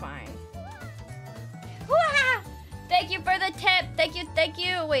 It's fine. Wah! Thank you for the tip. Thank you, thank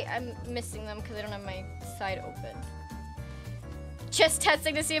you. Wait, I'm missing them because I don't have my side open. Just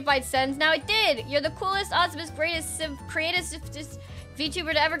testing to see if it sends. Now it did. You're the coolest, awesomest, greatest, creativest,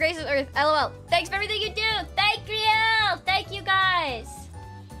 VTuber to ever grace this earth. LOL. Thanks for everything you do. Thank you. Thank you guys.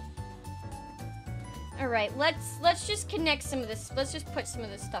 All right, let's just connect some of this. Let's just put some of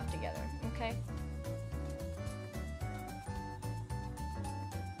this stuff together, okay?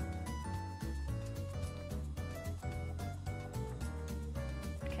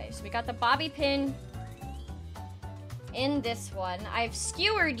 Okay, so we got the bobby pin in this one. I've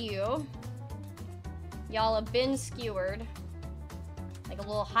skewered you. Y'all have been skewered. Like a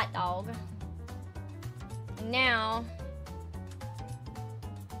little hot dog. And now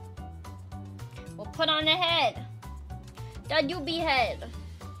we'll put on the head. The doobie head.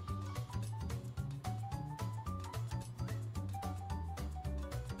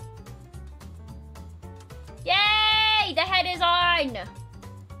 Yay! The head is on!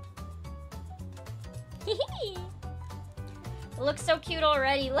 It looks so cute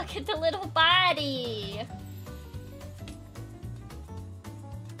already. Look at the little body.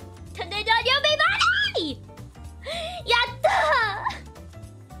 The doobie body! Yatta!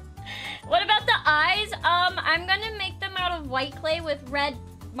 What about the eyes? I'm gonna make them out of white clay with red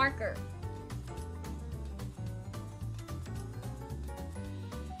marker.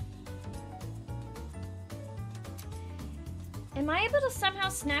 Am I able to somehow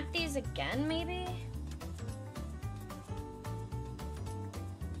snap these again, maybe?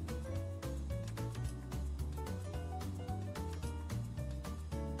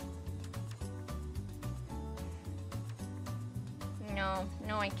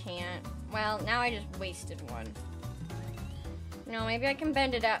 No, I can't. Well, now I just wasted one. No, maybe I can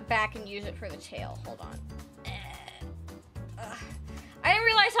bend it out back and use it for the tail. Hold on. I didn't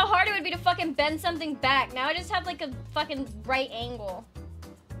realize how hard it would be to fucking bend something back. Now I just have like a fucking right angle.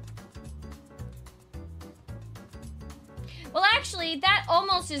 Well, actually, that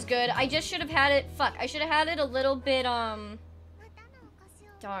almost is good. I just should have had it, fuck. I should have had it a little bit, darn.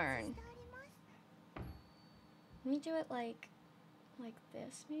 Let me do it like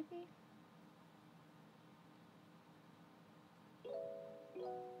this, maybe?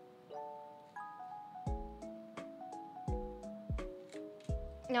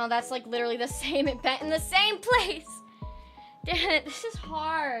 No, that's like literally the same. It bent in the same place. Damn it, this is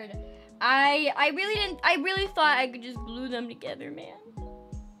hard. I really thought I could just glue them together, man.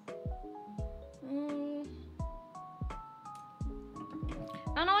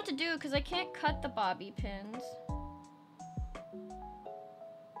 I don't know what to do because I can't cut the bobby pins.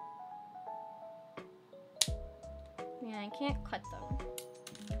 Yeah, I can't cut them.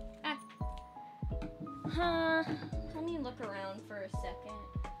 Ah. Let me look around for a second.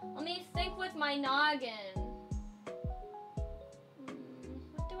 Let me think with my noggin.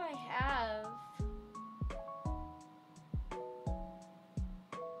 What do I have?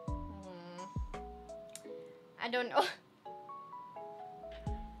 I don't know.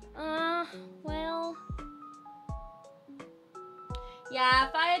 Well. Yeah,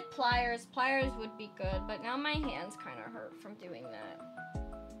 if I had pliers would be good, but now my hands kind of hurt from doing that.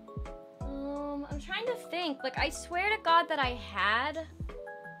 I'm trying to think. Like, I swear to God that I had.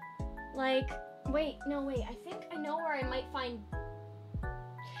 Like, wait. I think I know where I might find.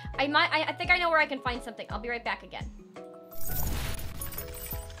 I think I know where I can find something. I'll be right back again.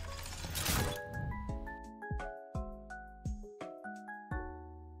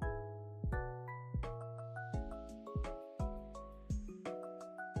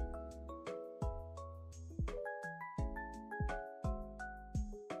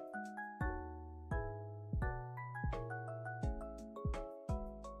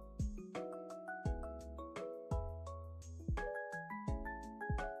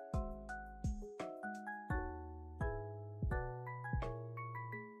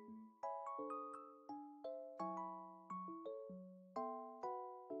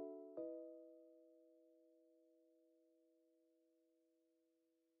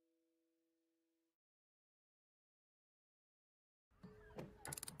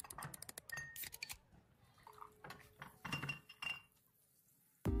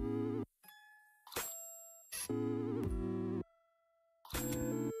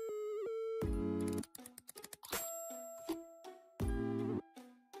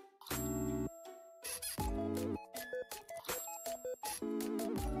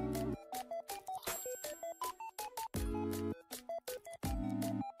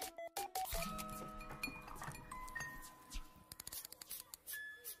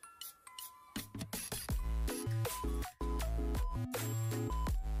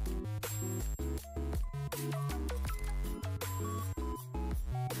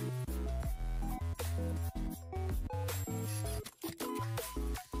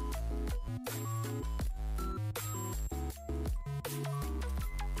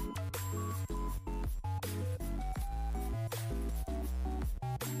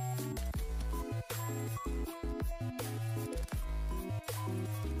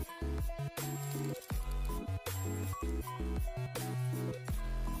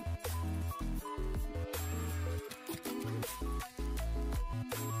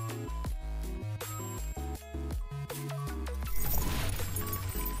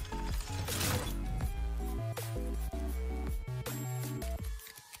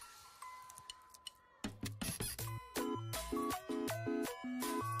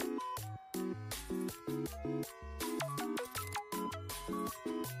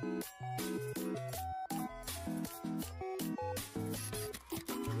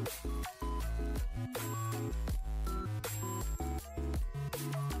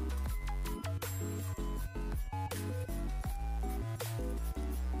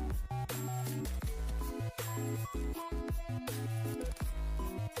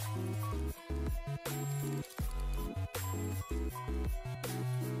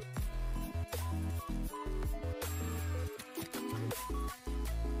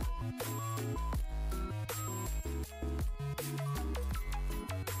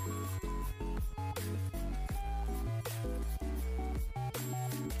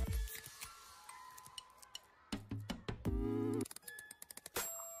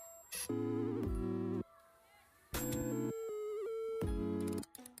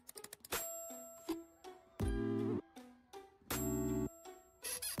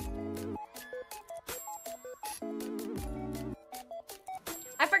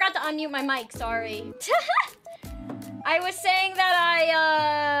 unmute my mic, sorry. I was saying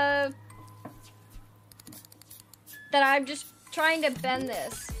that I'm just trying to bend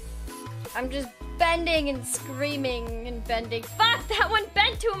this. I'm just bending and screaming and bending. Fuck, that one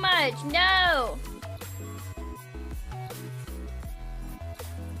bent too much, no!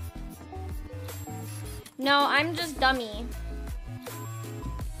 No, I'm just dummy.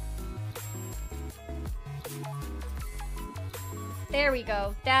 There we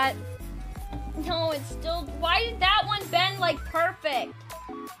go. That... No, it's still... Why did that one bend, like, perfect?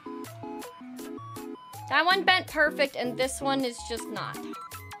 That one bent perfect, and this one is just not.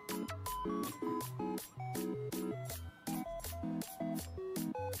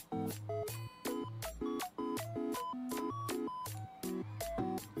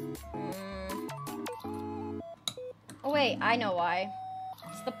 Oh, wait, I know why.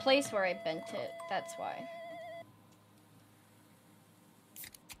 It's the place where I bent it. That's why.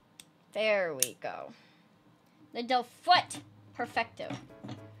 There we go. Little foot. Perfecto.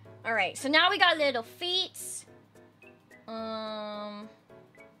 Alright, so now we got little feet. Got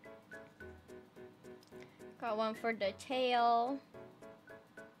one for the tail.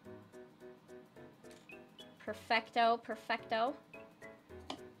 Perfecto, perfecto.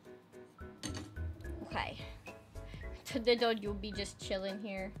 Okay. The little Ryubi just chilling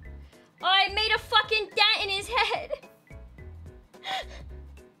here. Oh, I made a fucking dent in his head!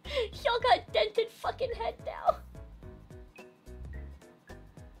 Y'all got dented fucking head now.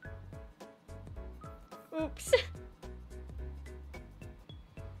 Oops.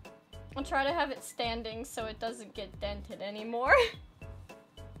 I'll try to have it standing so it doesn't get dented anymore.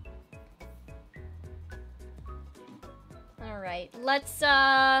 Alright, let's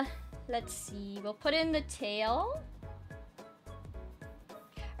see. We'll put in the tail.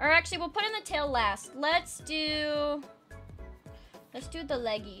 Or actually, we'll put in the tail last. Let's do the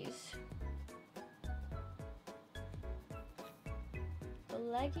leggies. The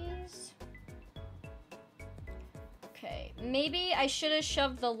leggies. Okay, maybe I should have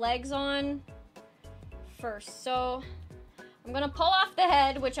shoved the legs on first. So I'm gonna pull off the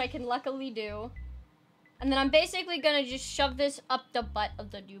head, which I can luckily do. And then I'm basically gonna just shove this up the butt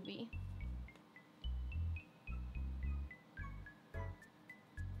of the Ryubi.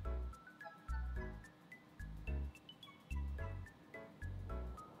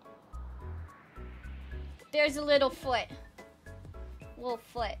 There's a little foot. Little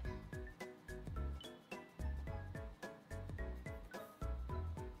foot.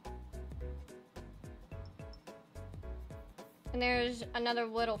 And there's another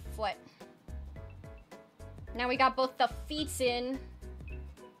little foot. Now we got both the feet in.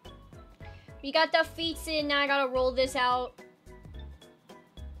 We got the feet in. Now I gotta roll this out.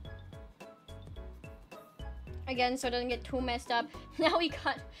 Again, so it doesn't get too messed up. Now we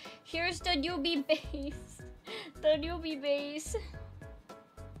got... Here's the Ryubi base. The Ryubi base.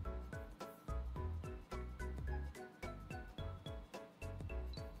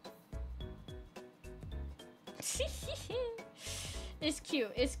 It's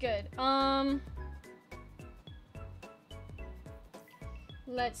cute. It's good.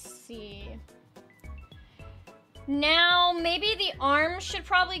 Let's see. Now, maybe the arms should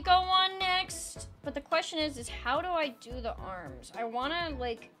probably go on next. But the question is how do I do the arms? I wanna,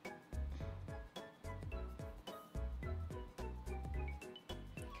 like...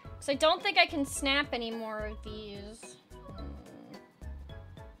 Because I don't think I can snap any more of these.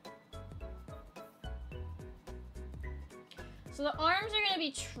 So the arms are gonna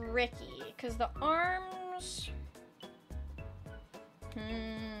be tricky, because the arms...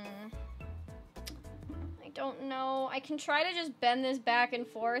 I don't know. I can try to just bend this back and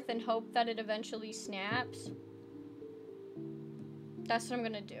forth and hope that it eventually snaps. That's what I'm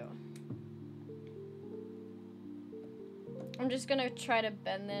gonna do. I'm just gonna try to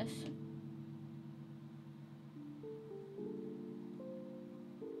bend this.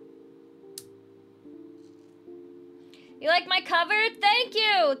 You like my cover? Thank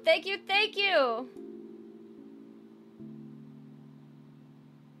you! Thank you, thank you!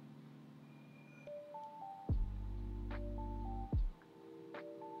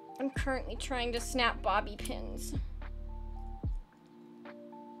 I'm currently trying to snap bobby pins.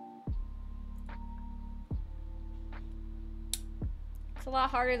 It's a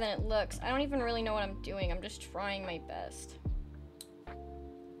lot harder than it looks. I don't even really know what I'm doing. I'm just trying my best.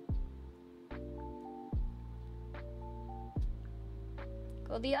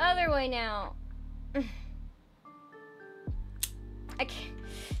 Go the other way now. I can't.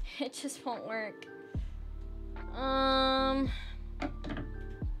 It just won't work.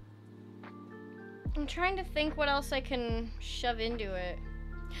 I'm trying to think what else I can shove into it.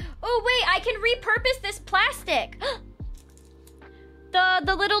 Oh wait, I can repurpose this plastic.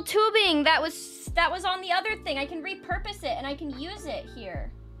 The little tubing that was on the other thing. I can repurpose it and I can use it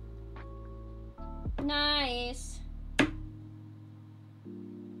here. Nice.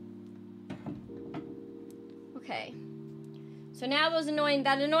 Okay. So now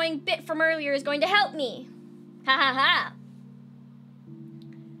that annoying bit from earlier is going to help me. Ha ha ha.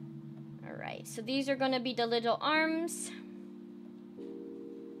 All right, so these are gonna be the little arms.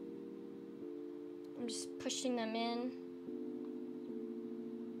 I'm just pushing them in.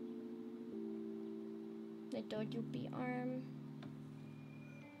 Little Yubi arm.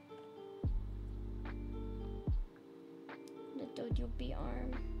 Little Yubi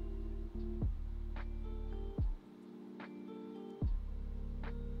arm.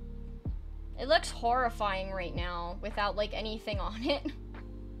 It looks horrifying right now without like anything on it.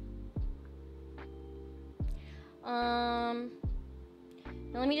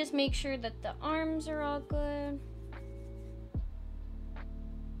 Now let me just make sure that the arms are all good.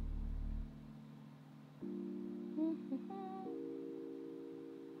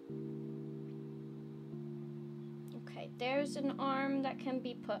 Okay, there's an arm that can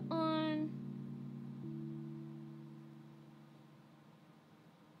be put on.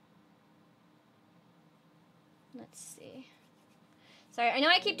 Let's see. Sorry, I know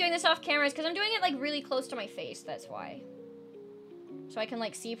I keep doing this off cameras because I'm doing it like really close to my face, that's why. So I can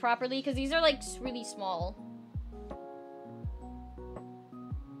like see properly, because these are like really small.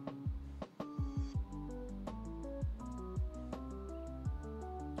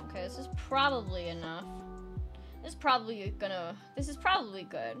 Okay, this is probably enough. This is probably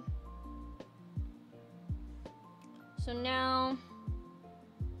good. So now,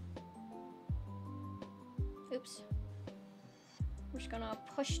 oops. I'm just gonna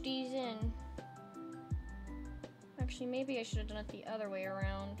push these in. Actually, maybe I should have done it the other way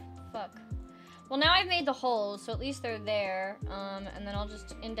around. Fuck. Well, now I've made the holes, so at least they're there. And then I'll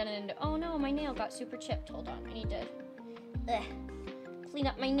just indent it into. Oh no, my nail got super chipped. Hold on, I need to clean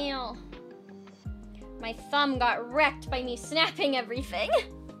up my nail. My thumb got wrecked by me snapping everything.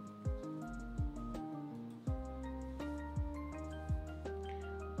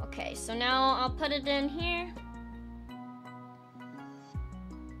 Okay, so now I'll put it in here.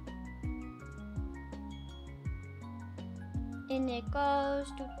 In it goes.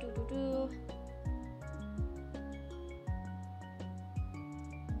 Doo, doo, doo, doo.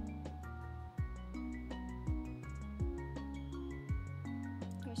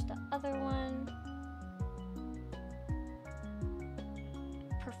 Here's the other one.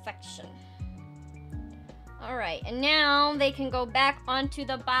 Perfection. All right, and now they can go back onto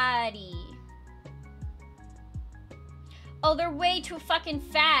the body. Oh, they're way too fucking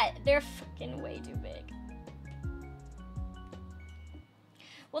fat. They're fucking way too big.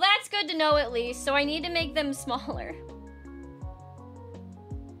 Well, that's good to know at least, so I need to make them smaller.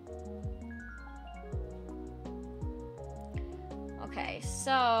 Okay,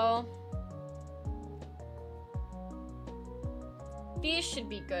 so these should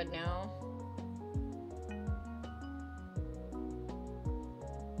be good now.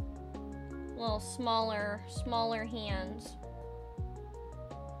 Little smaller hands.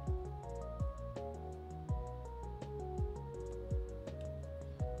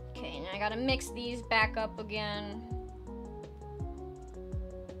 Okay, now I gotta mix these back up again.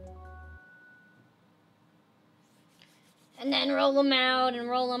 And then roll them out and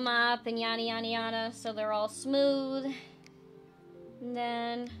roll them up and yada yada yada so they're all smooth. And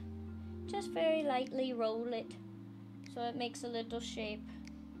then just very lightly roll it so it makes a little shape.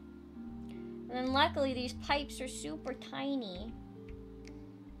 And then luckily these pipes are super tiny.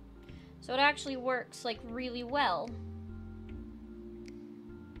 So it actually works like really well.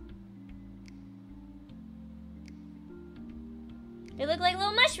 They look like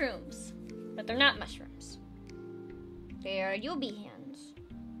little mushrooms, but they're not mushrooms. They are Yubi hands.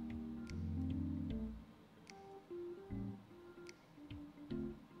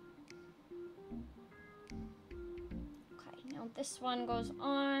 Okay, now this one goes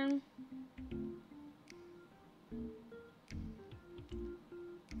on.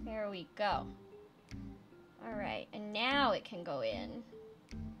 There we go. All right, and now it can go in.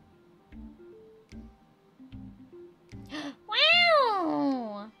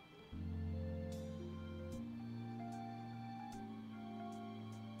 Wow!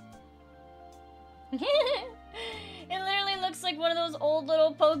 It literally looks like one of those old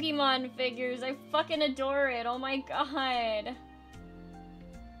little Pokemon figures. I fucking adore it. Oh my god.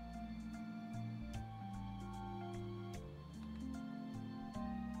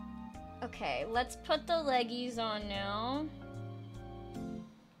 Okay, let's put the leggies on now.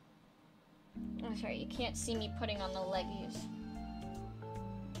 Oh, sorry, you can't see me putting on the leggies.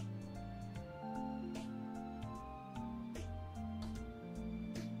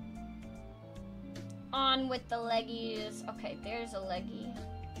 On with the leggies. Okay, there's a leggy.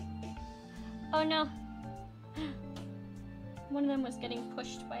 Oh no. One of them was getting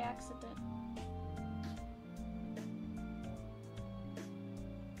pushed by accident.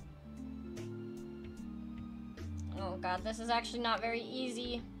 Oh god, this is actually not very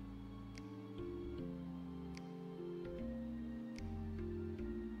easy.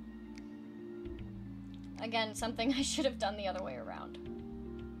 Again, something I should have done the other way around.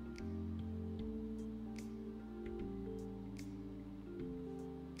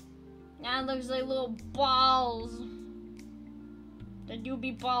 Now it looks like little balls. The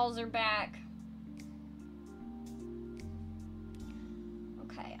doobie balls are back.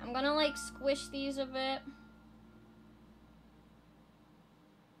 Okay, I'm gonna like squish these a bit.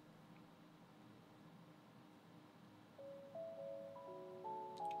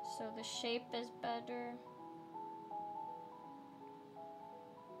 So the shape is better.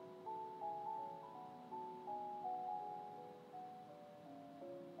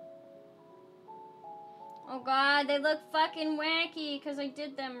 Oh god, they look fucking wacky because I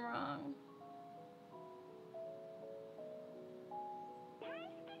did them wrong.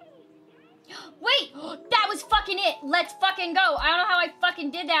 Wait! That was fucking it! Let's fucking go! I don't know how I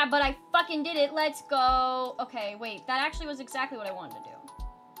fucking did that, but I fucking did it. Let's go. Okay, wait. That actually was exactly what I wanted to do.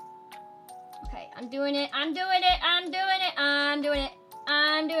 Okay, I'm doing it. I'm doing it. I'm doing it. I'm doing it.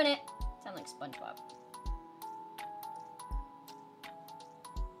 I'm doing it. Sound like SpongeBob.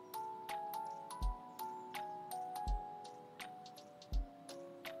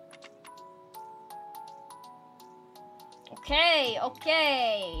 Okay,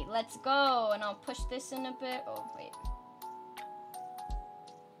 okay, let's go. And I'll push this in a bit. Oh, wait.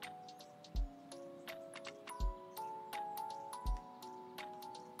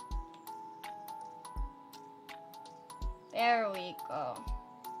 There we go.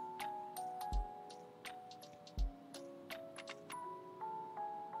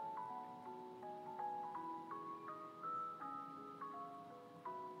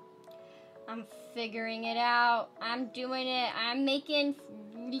 I'm figuring it out. I'm doing it. I'm making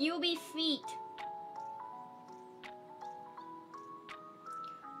Ryubies feet.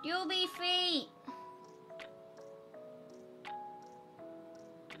 Ryubies feet.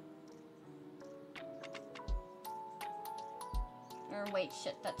 Or wait,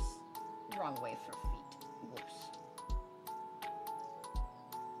 shit, that's wrong way for feet. Whoops.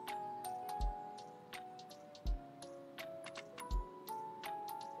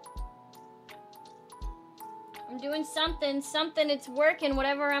 I'm doing something, it's working,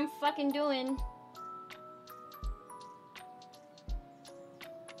 whatever I'm fucking doing.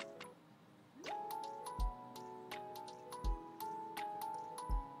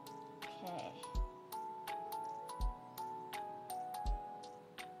 Okay.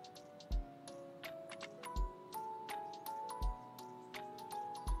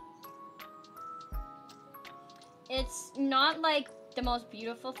 It's not like the most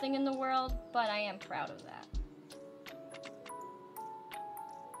beautiful thing in the world, but I am proud of that.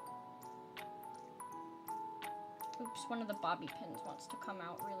 Oops, one of the bobby pins wants to come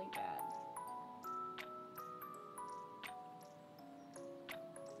out really bad.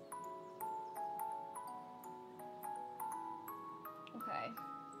 Okay.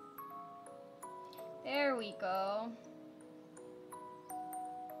 There we go.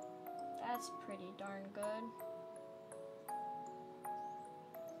 That's pretty darn good.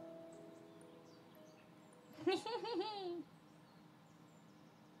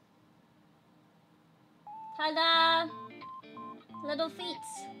 Ta-da! Little feet.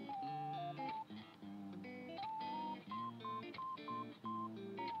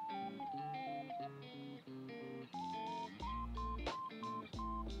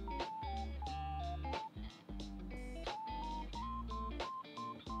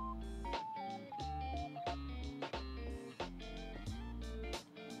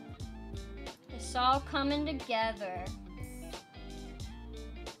 It's all coming together.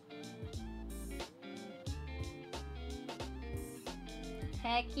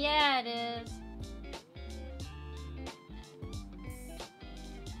 Heck yeah, it is.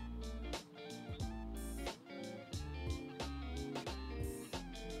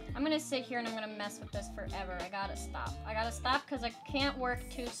 I'm gonna sit here and I'm gonna mess with this forever. I gotta stop. I gotta stop because I can't work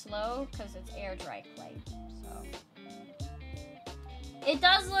too slow because it's air dry clay. So it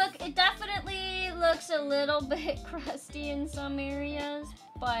does look, it definitely looks a little bit crusty in some areas,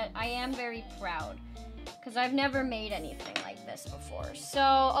 but I am very proud. Because I've never made anything like this before. So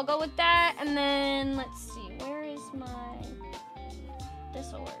I'll go with that, and then let's see, where is my...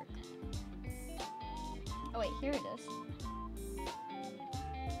 This'll work. Oh wait, here it is.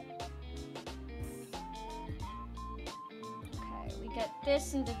 Okay, we get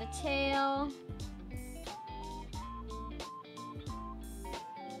this into the tail.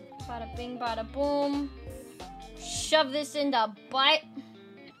 Bada bing, bada boom. Shove this into butt.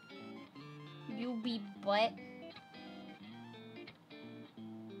 You be butt.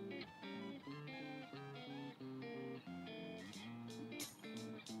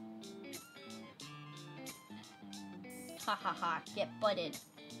 Ha ha ha, get butted.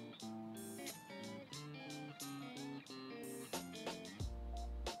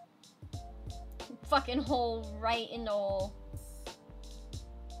 Fucking hole right in the hole.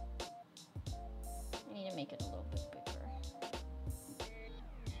 I need to make it a little bit bigger.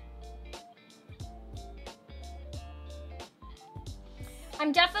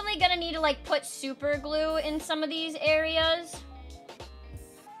 I'm definitely gonna need to like put super glue in some of these areas.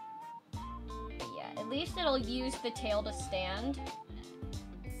 But yeah, at least it'll use the tail to stand.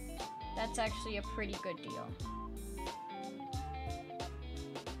 That's actually a pretty good deal.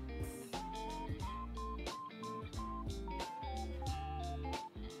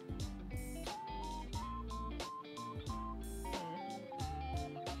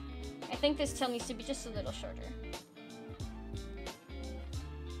 I think this tail needs to be just a little shorter.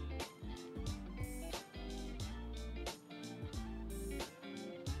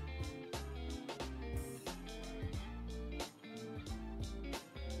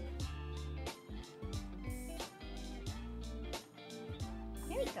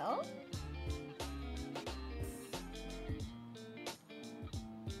 Here we go.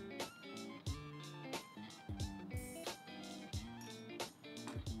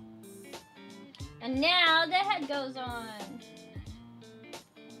 And now the head goes on.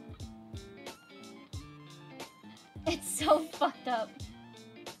 It's so fucked up.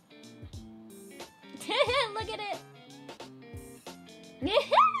 Look at it.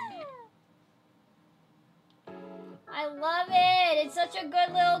 I love it. It's such a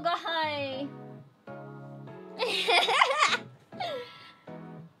good little guy.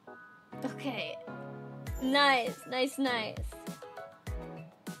 Okay. Nice, nice, nice.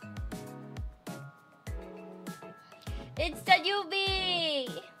 It's the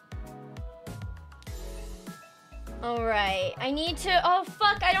UV! Alright, I need to... Oh,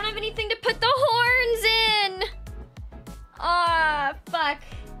 fuck, I don't have anything to put the horns in! Ah, fuck.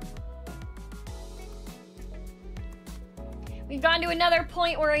 We've gone to another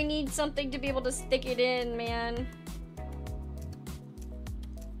point where I need something to be able to stick it in, man.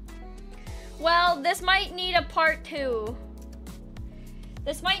 Well, this might need a part 2.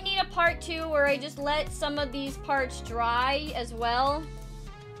 This might need a part 2 where I just let some of these parts dry as well.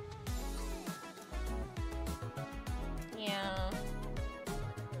 Yeah.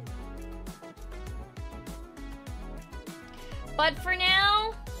 But for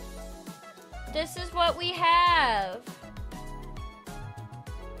now, this is what we have.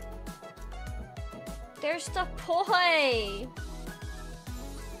 There's the boy.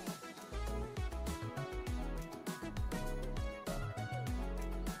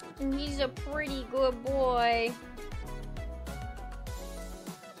 And he's a pretty good boy.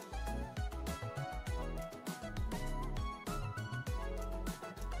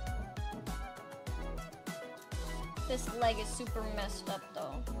 This leg is super messed up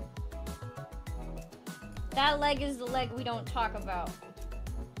though. That leg is the leg we don't talk about.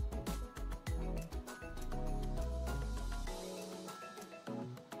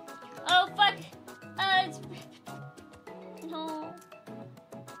 Oh fuck! It's... No.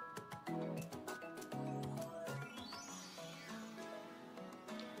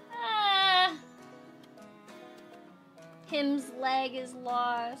 Him's leg is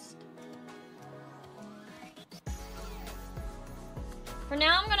lost. For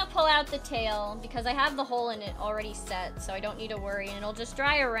now, I'm gonna pull out the tail because I have the hole in it already set, so I don't need to worry, and it'll just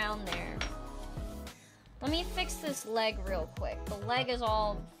dry around there. Let me fix this leg real quick. The leg is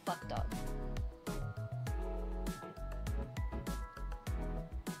all fucked up.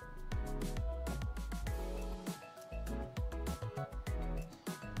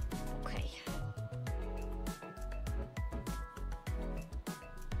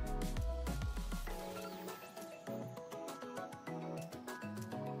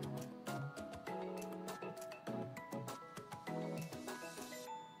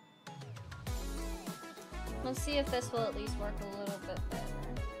 Let's see if this will at least work a little bit better.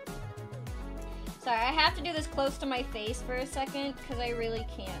 Sorry, I have to do this close to my face for a second because I really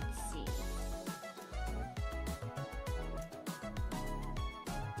can't see.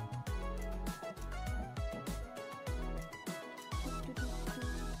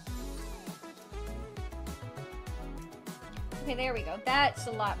 Okay, there we go. That's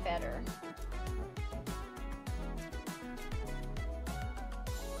a lot better.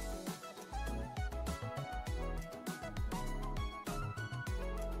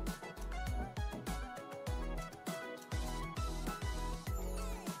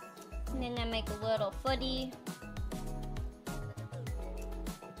 And then I make a little footy.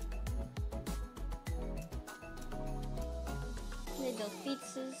 Little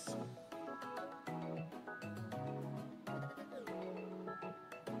feetses.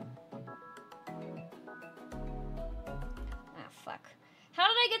 Ah, fuck. How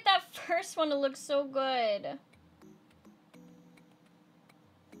did I get that first one to look so good?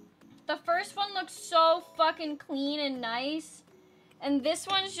 The first one looks so fucking clean and nice. And this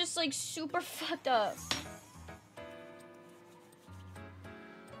one's just like super fucked up.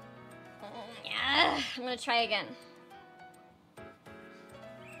 Yeah, I'm gonna try again.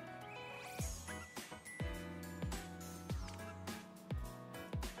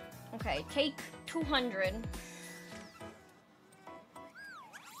 Okay, take 200.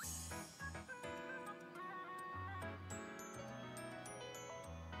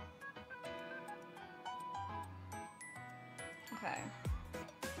 Okay.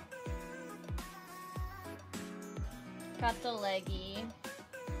 Got the leggy.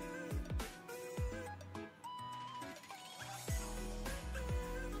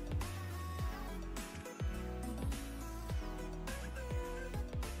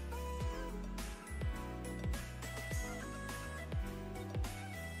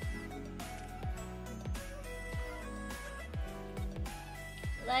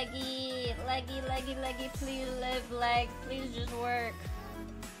 Leggy, leggy, leggy, leggy, please live leg, please just work.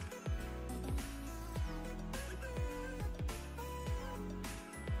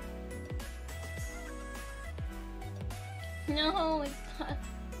 No, it's not.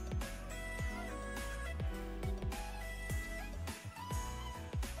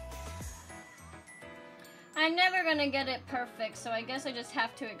 I'm never gonna get it perfect, so I guess I just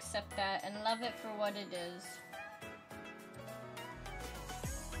have to accept that and love it for what it is.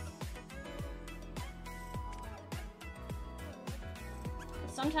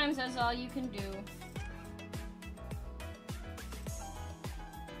 Sometimes that's all you can do.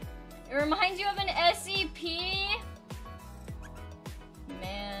 It reminds you of an SCP?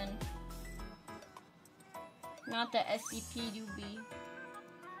 Man. Not the SCP-UB.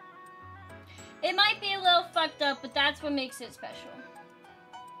 It might be a little fucked up, but that's what makes it special.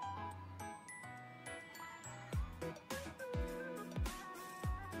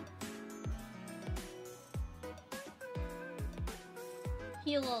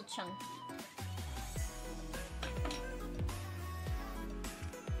 He a little chunky.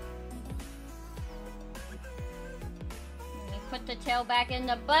 Let me put the tail back in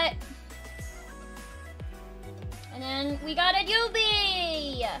the butt. And then we got a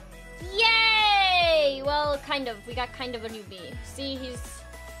newbie! Yay! Well, kind of. We got kind of a newbie. See, he's...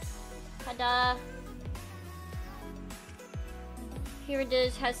 Ta-da. Here it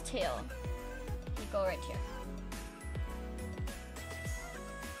is, has tail. You go right here.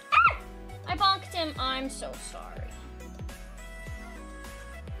 I bonked him. I'm so sorry.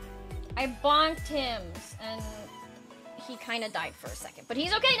 I bonked him and he kind of died for a second, but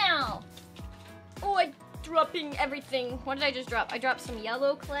he's okay now. Oh, I'm dropping everything. What did I just drop? I dropped some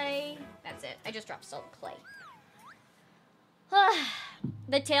yellow clay. That's it. I just dropped some clay.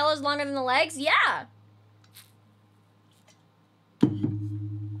 The tail is longer than the legs? Yeah.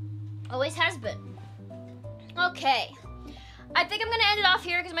 Always has been. Okay. I think I'm gonna end it off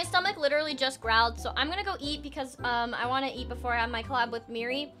here because my stomach literally just growled. So I'm gonna go eat because I want to eat before I have my collab with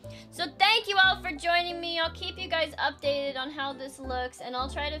MIRRI. So thank you all for joining me. I'll keep you guys updated on how this looks, and I'll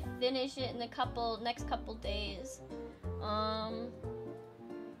try to finish it in the next couple days.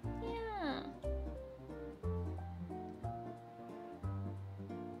 Yeah.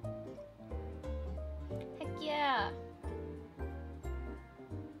 Heck yeah.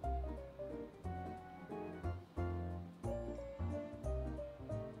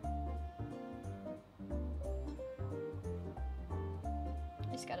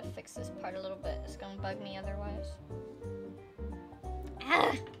 Just gotta fix this part a little bit. It's gonna bug me otherwise.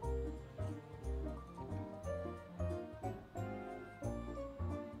 Ah!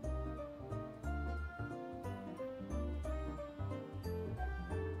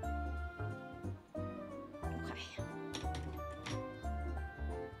 Okay.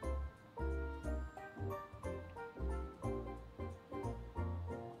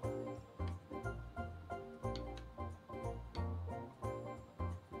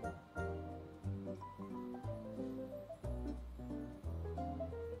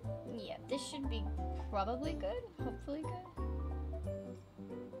 Yeah, this should be probably good. Hopefully good.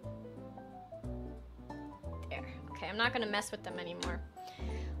 I'm not gonna mess with them anymore.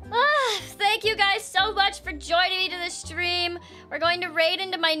 Thank you guys so much for joining me to the stream. We're going to raid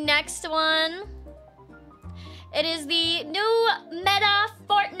into my next one. It is the new meta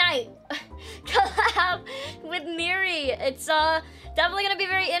Fortnite collab with MIRRI. It's definitely gonna be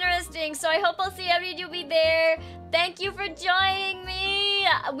very interesting, so I hope I'll see every of you be there. Thank you for joining me.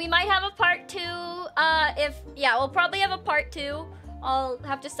 We might have a part 2. We'll probably have a part 2. I'll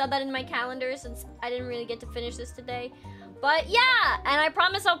have to set that in my calendar since I didn't really get to finish this today. But yeah, and I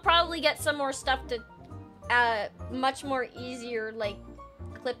promise I'll probably get some more stuff to much more easier, like,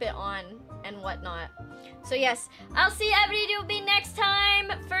 clip it on and whatnot. So yes, I'll see everybody next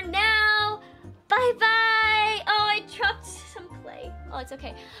time. For now, bye-bye. Oh, I dropped some clay. Oh, it's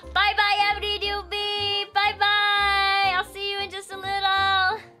okay. Bye-bye, everybody. Bye-bye. I'll see you in just a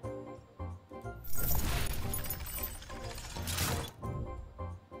little.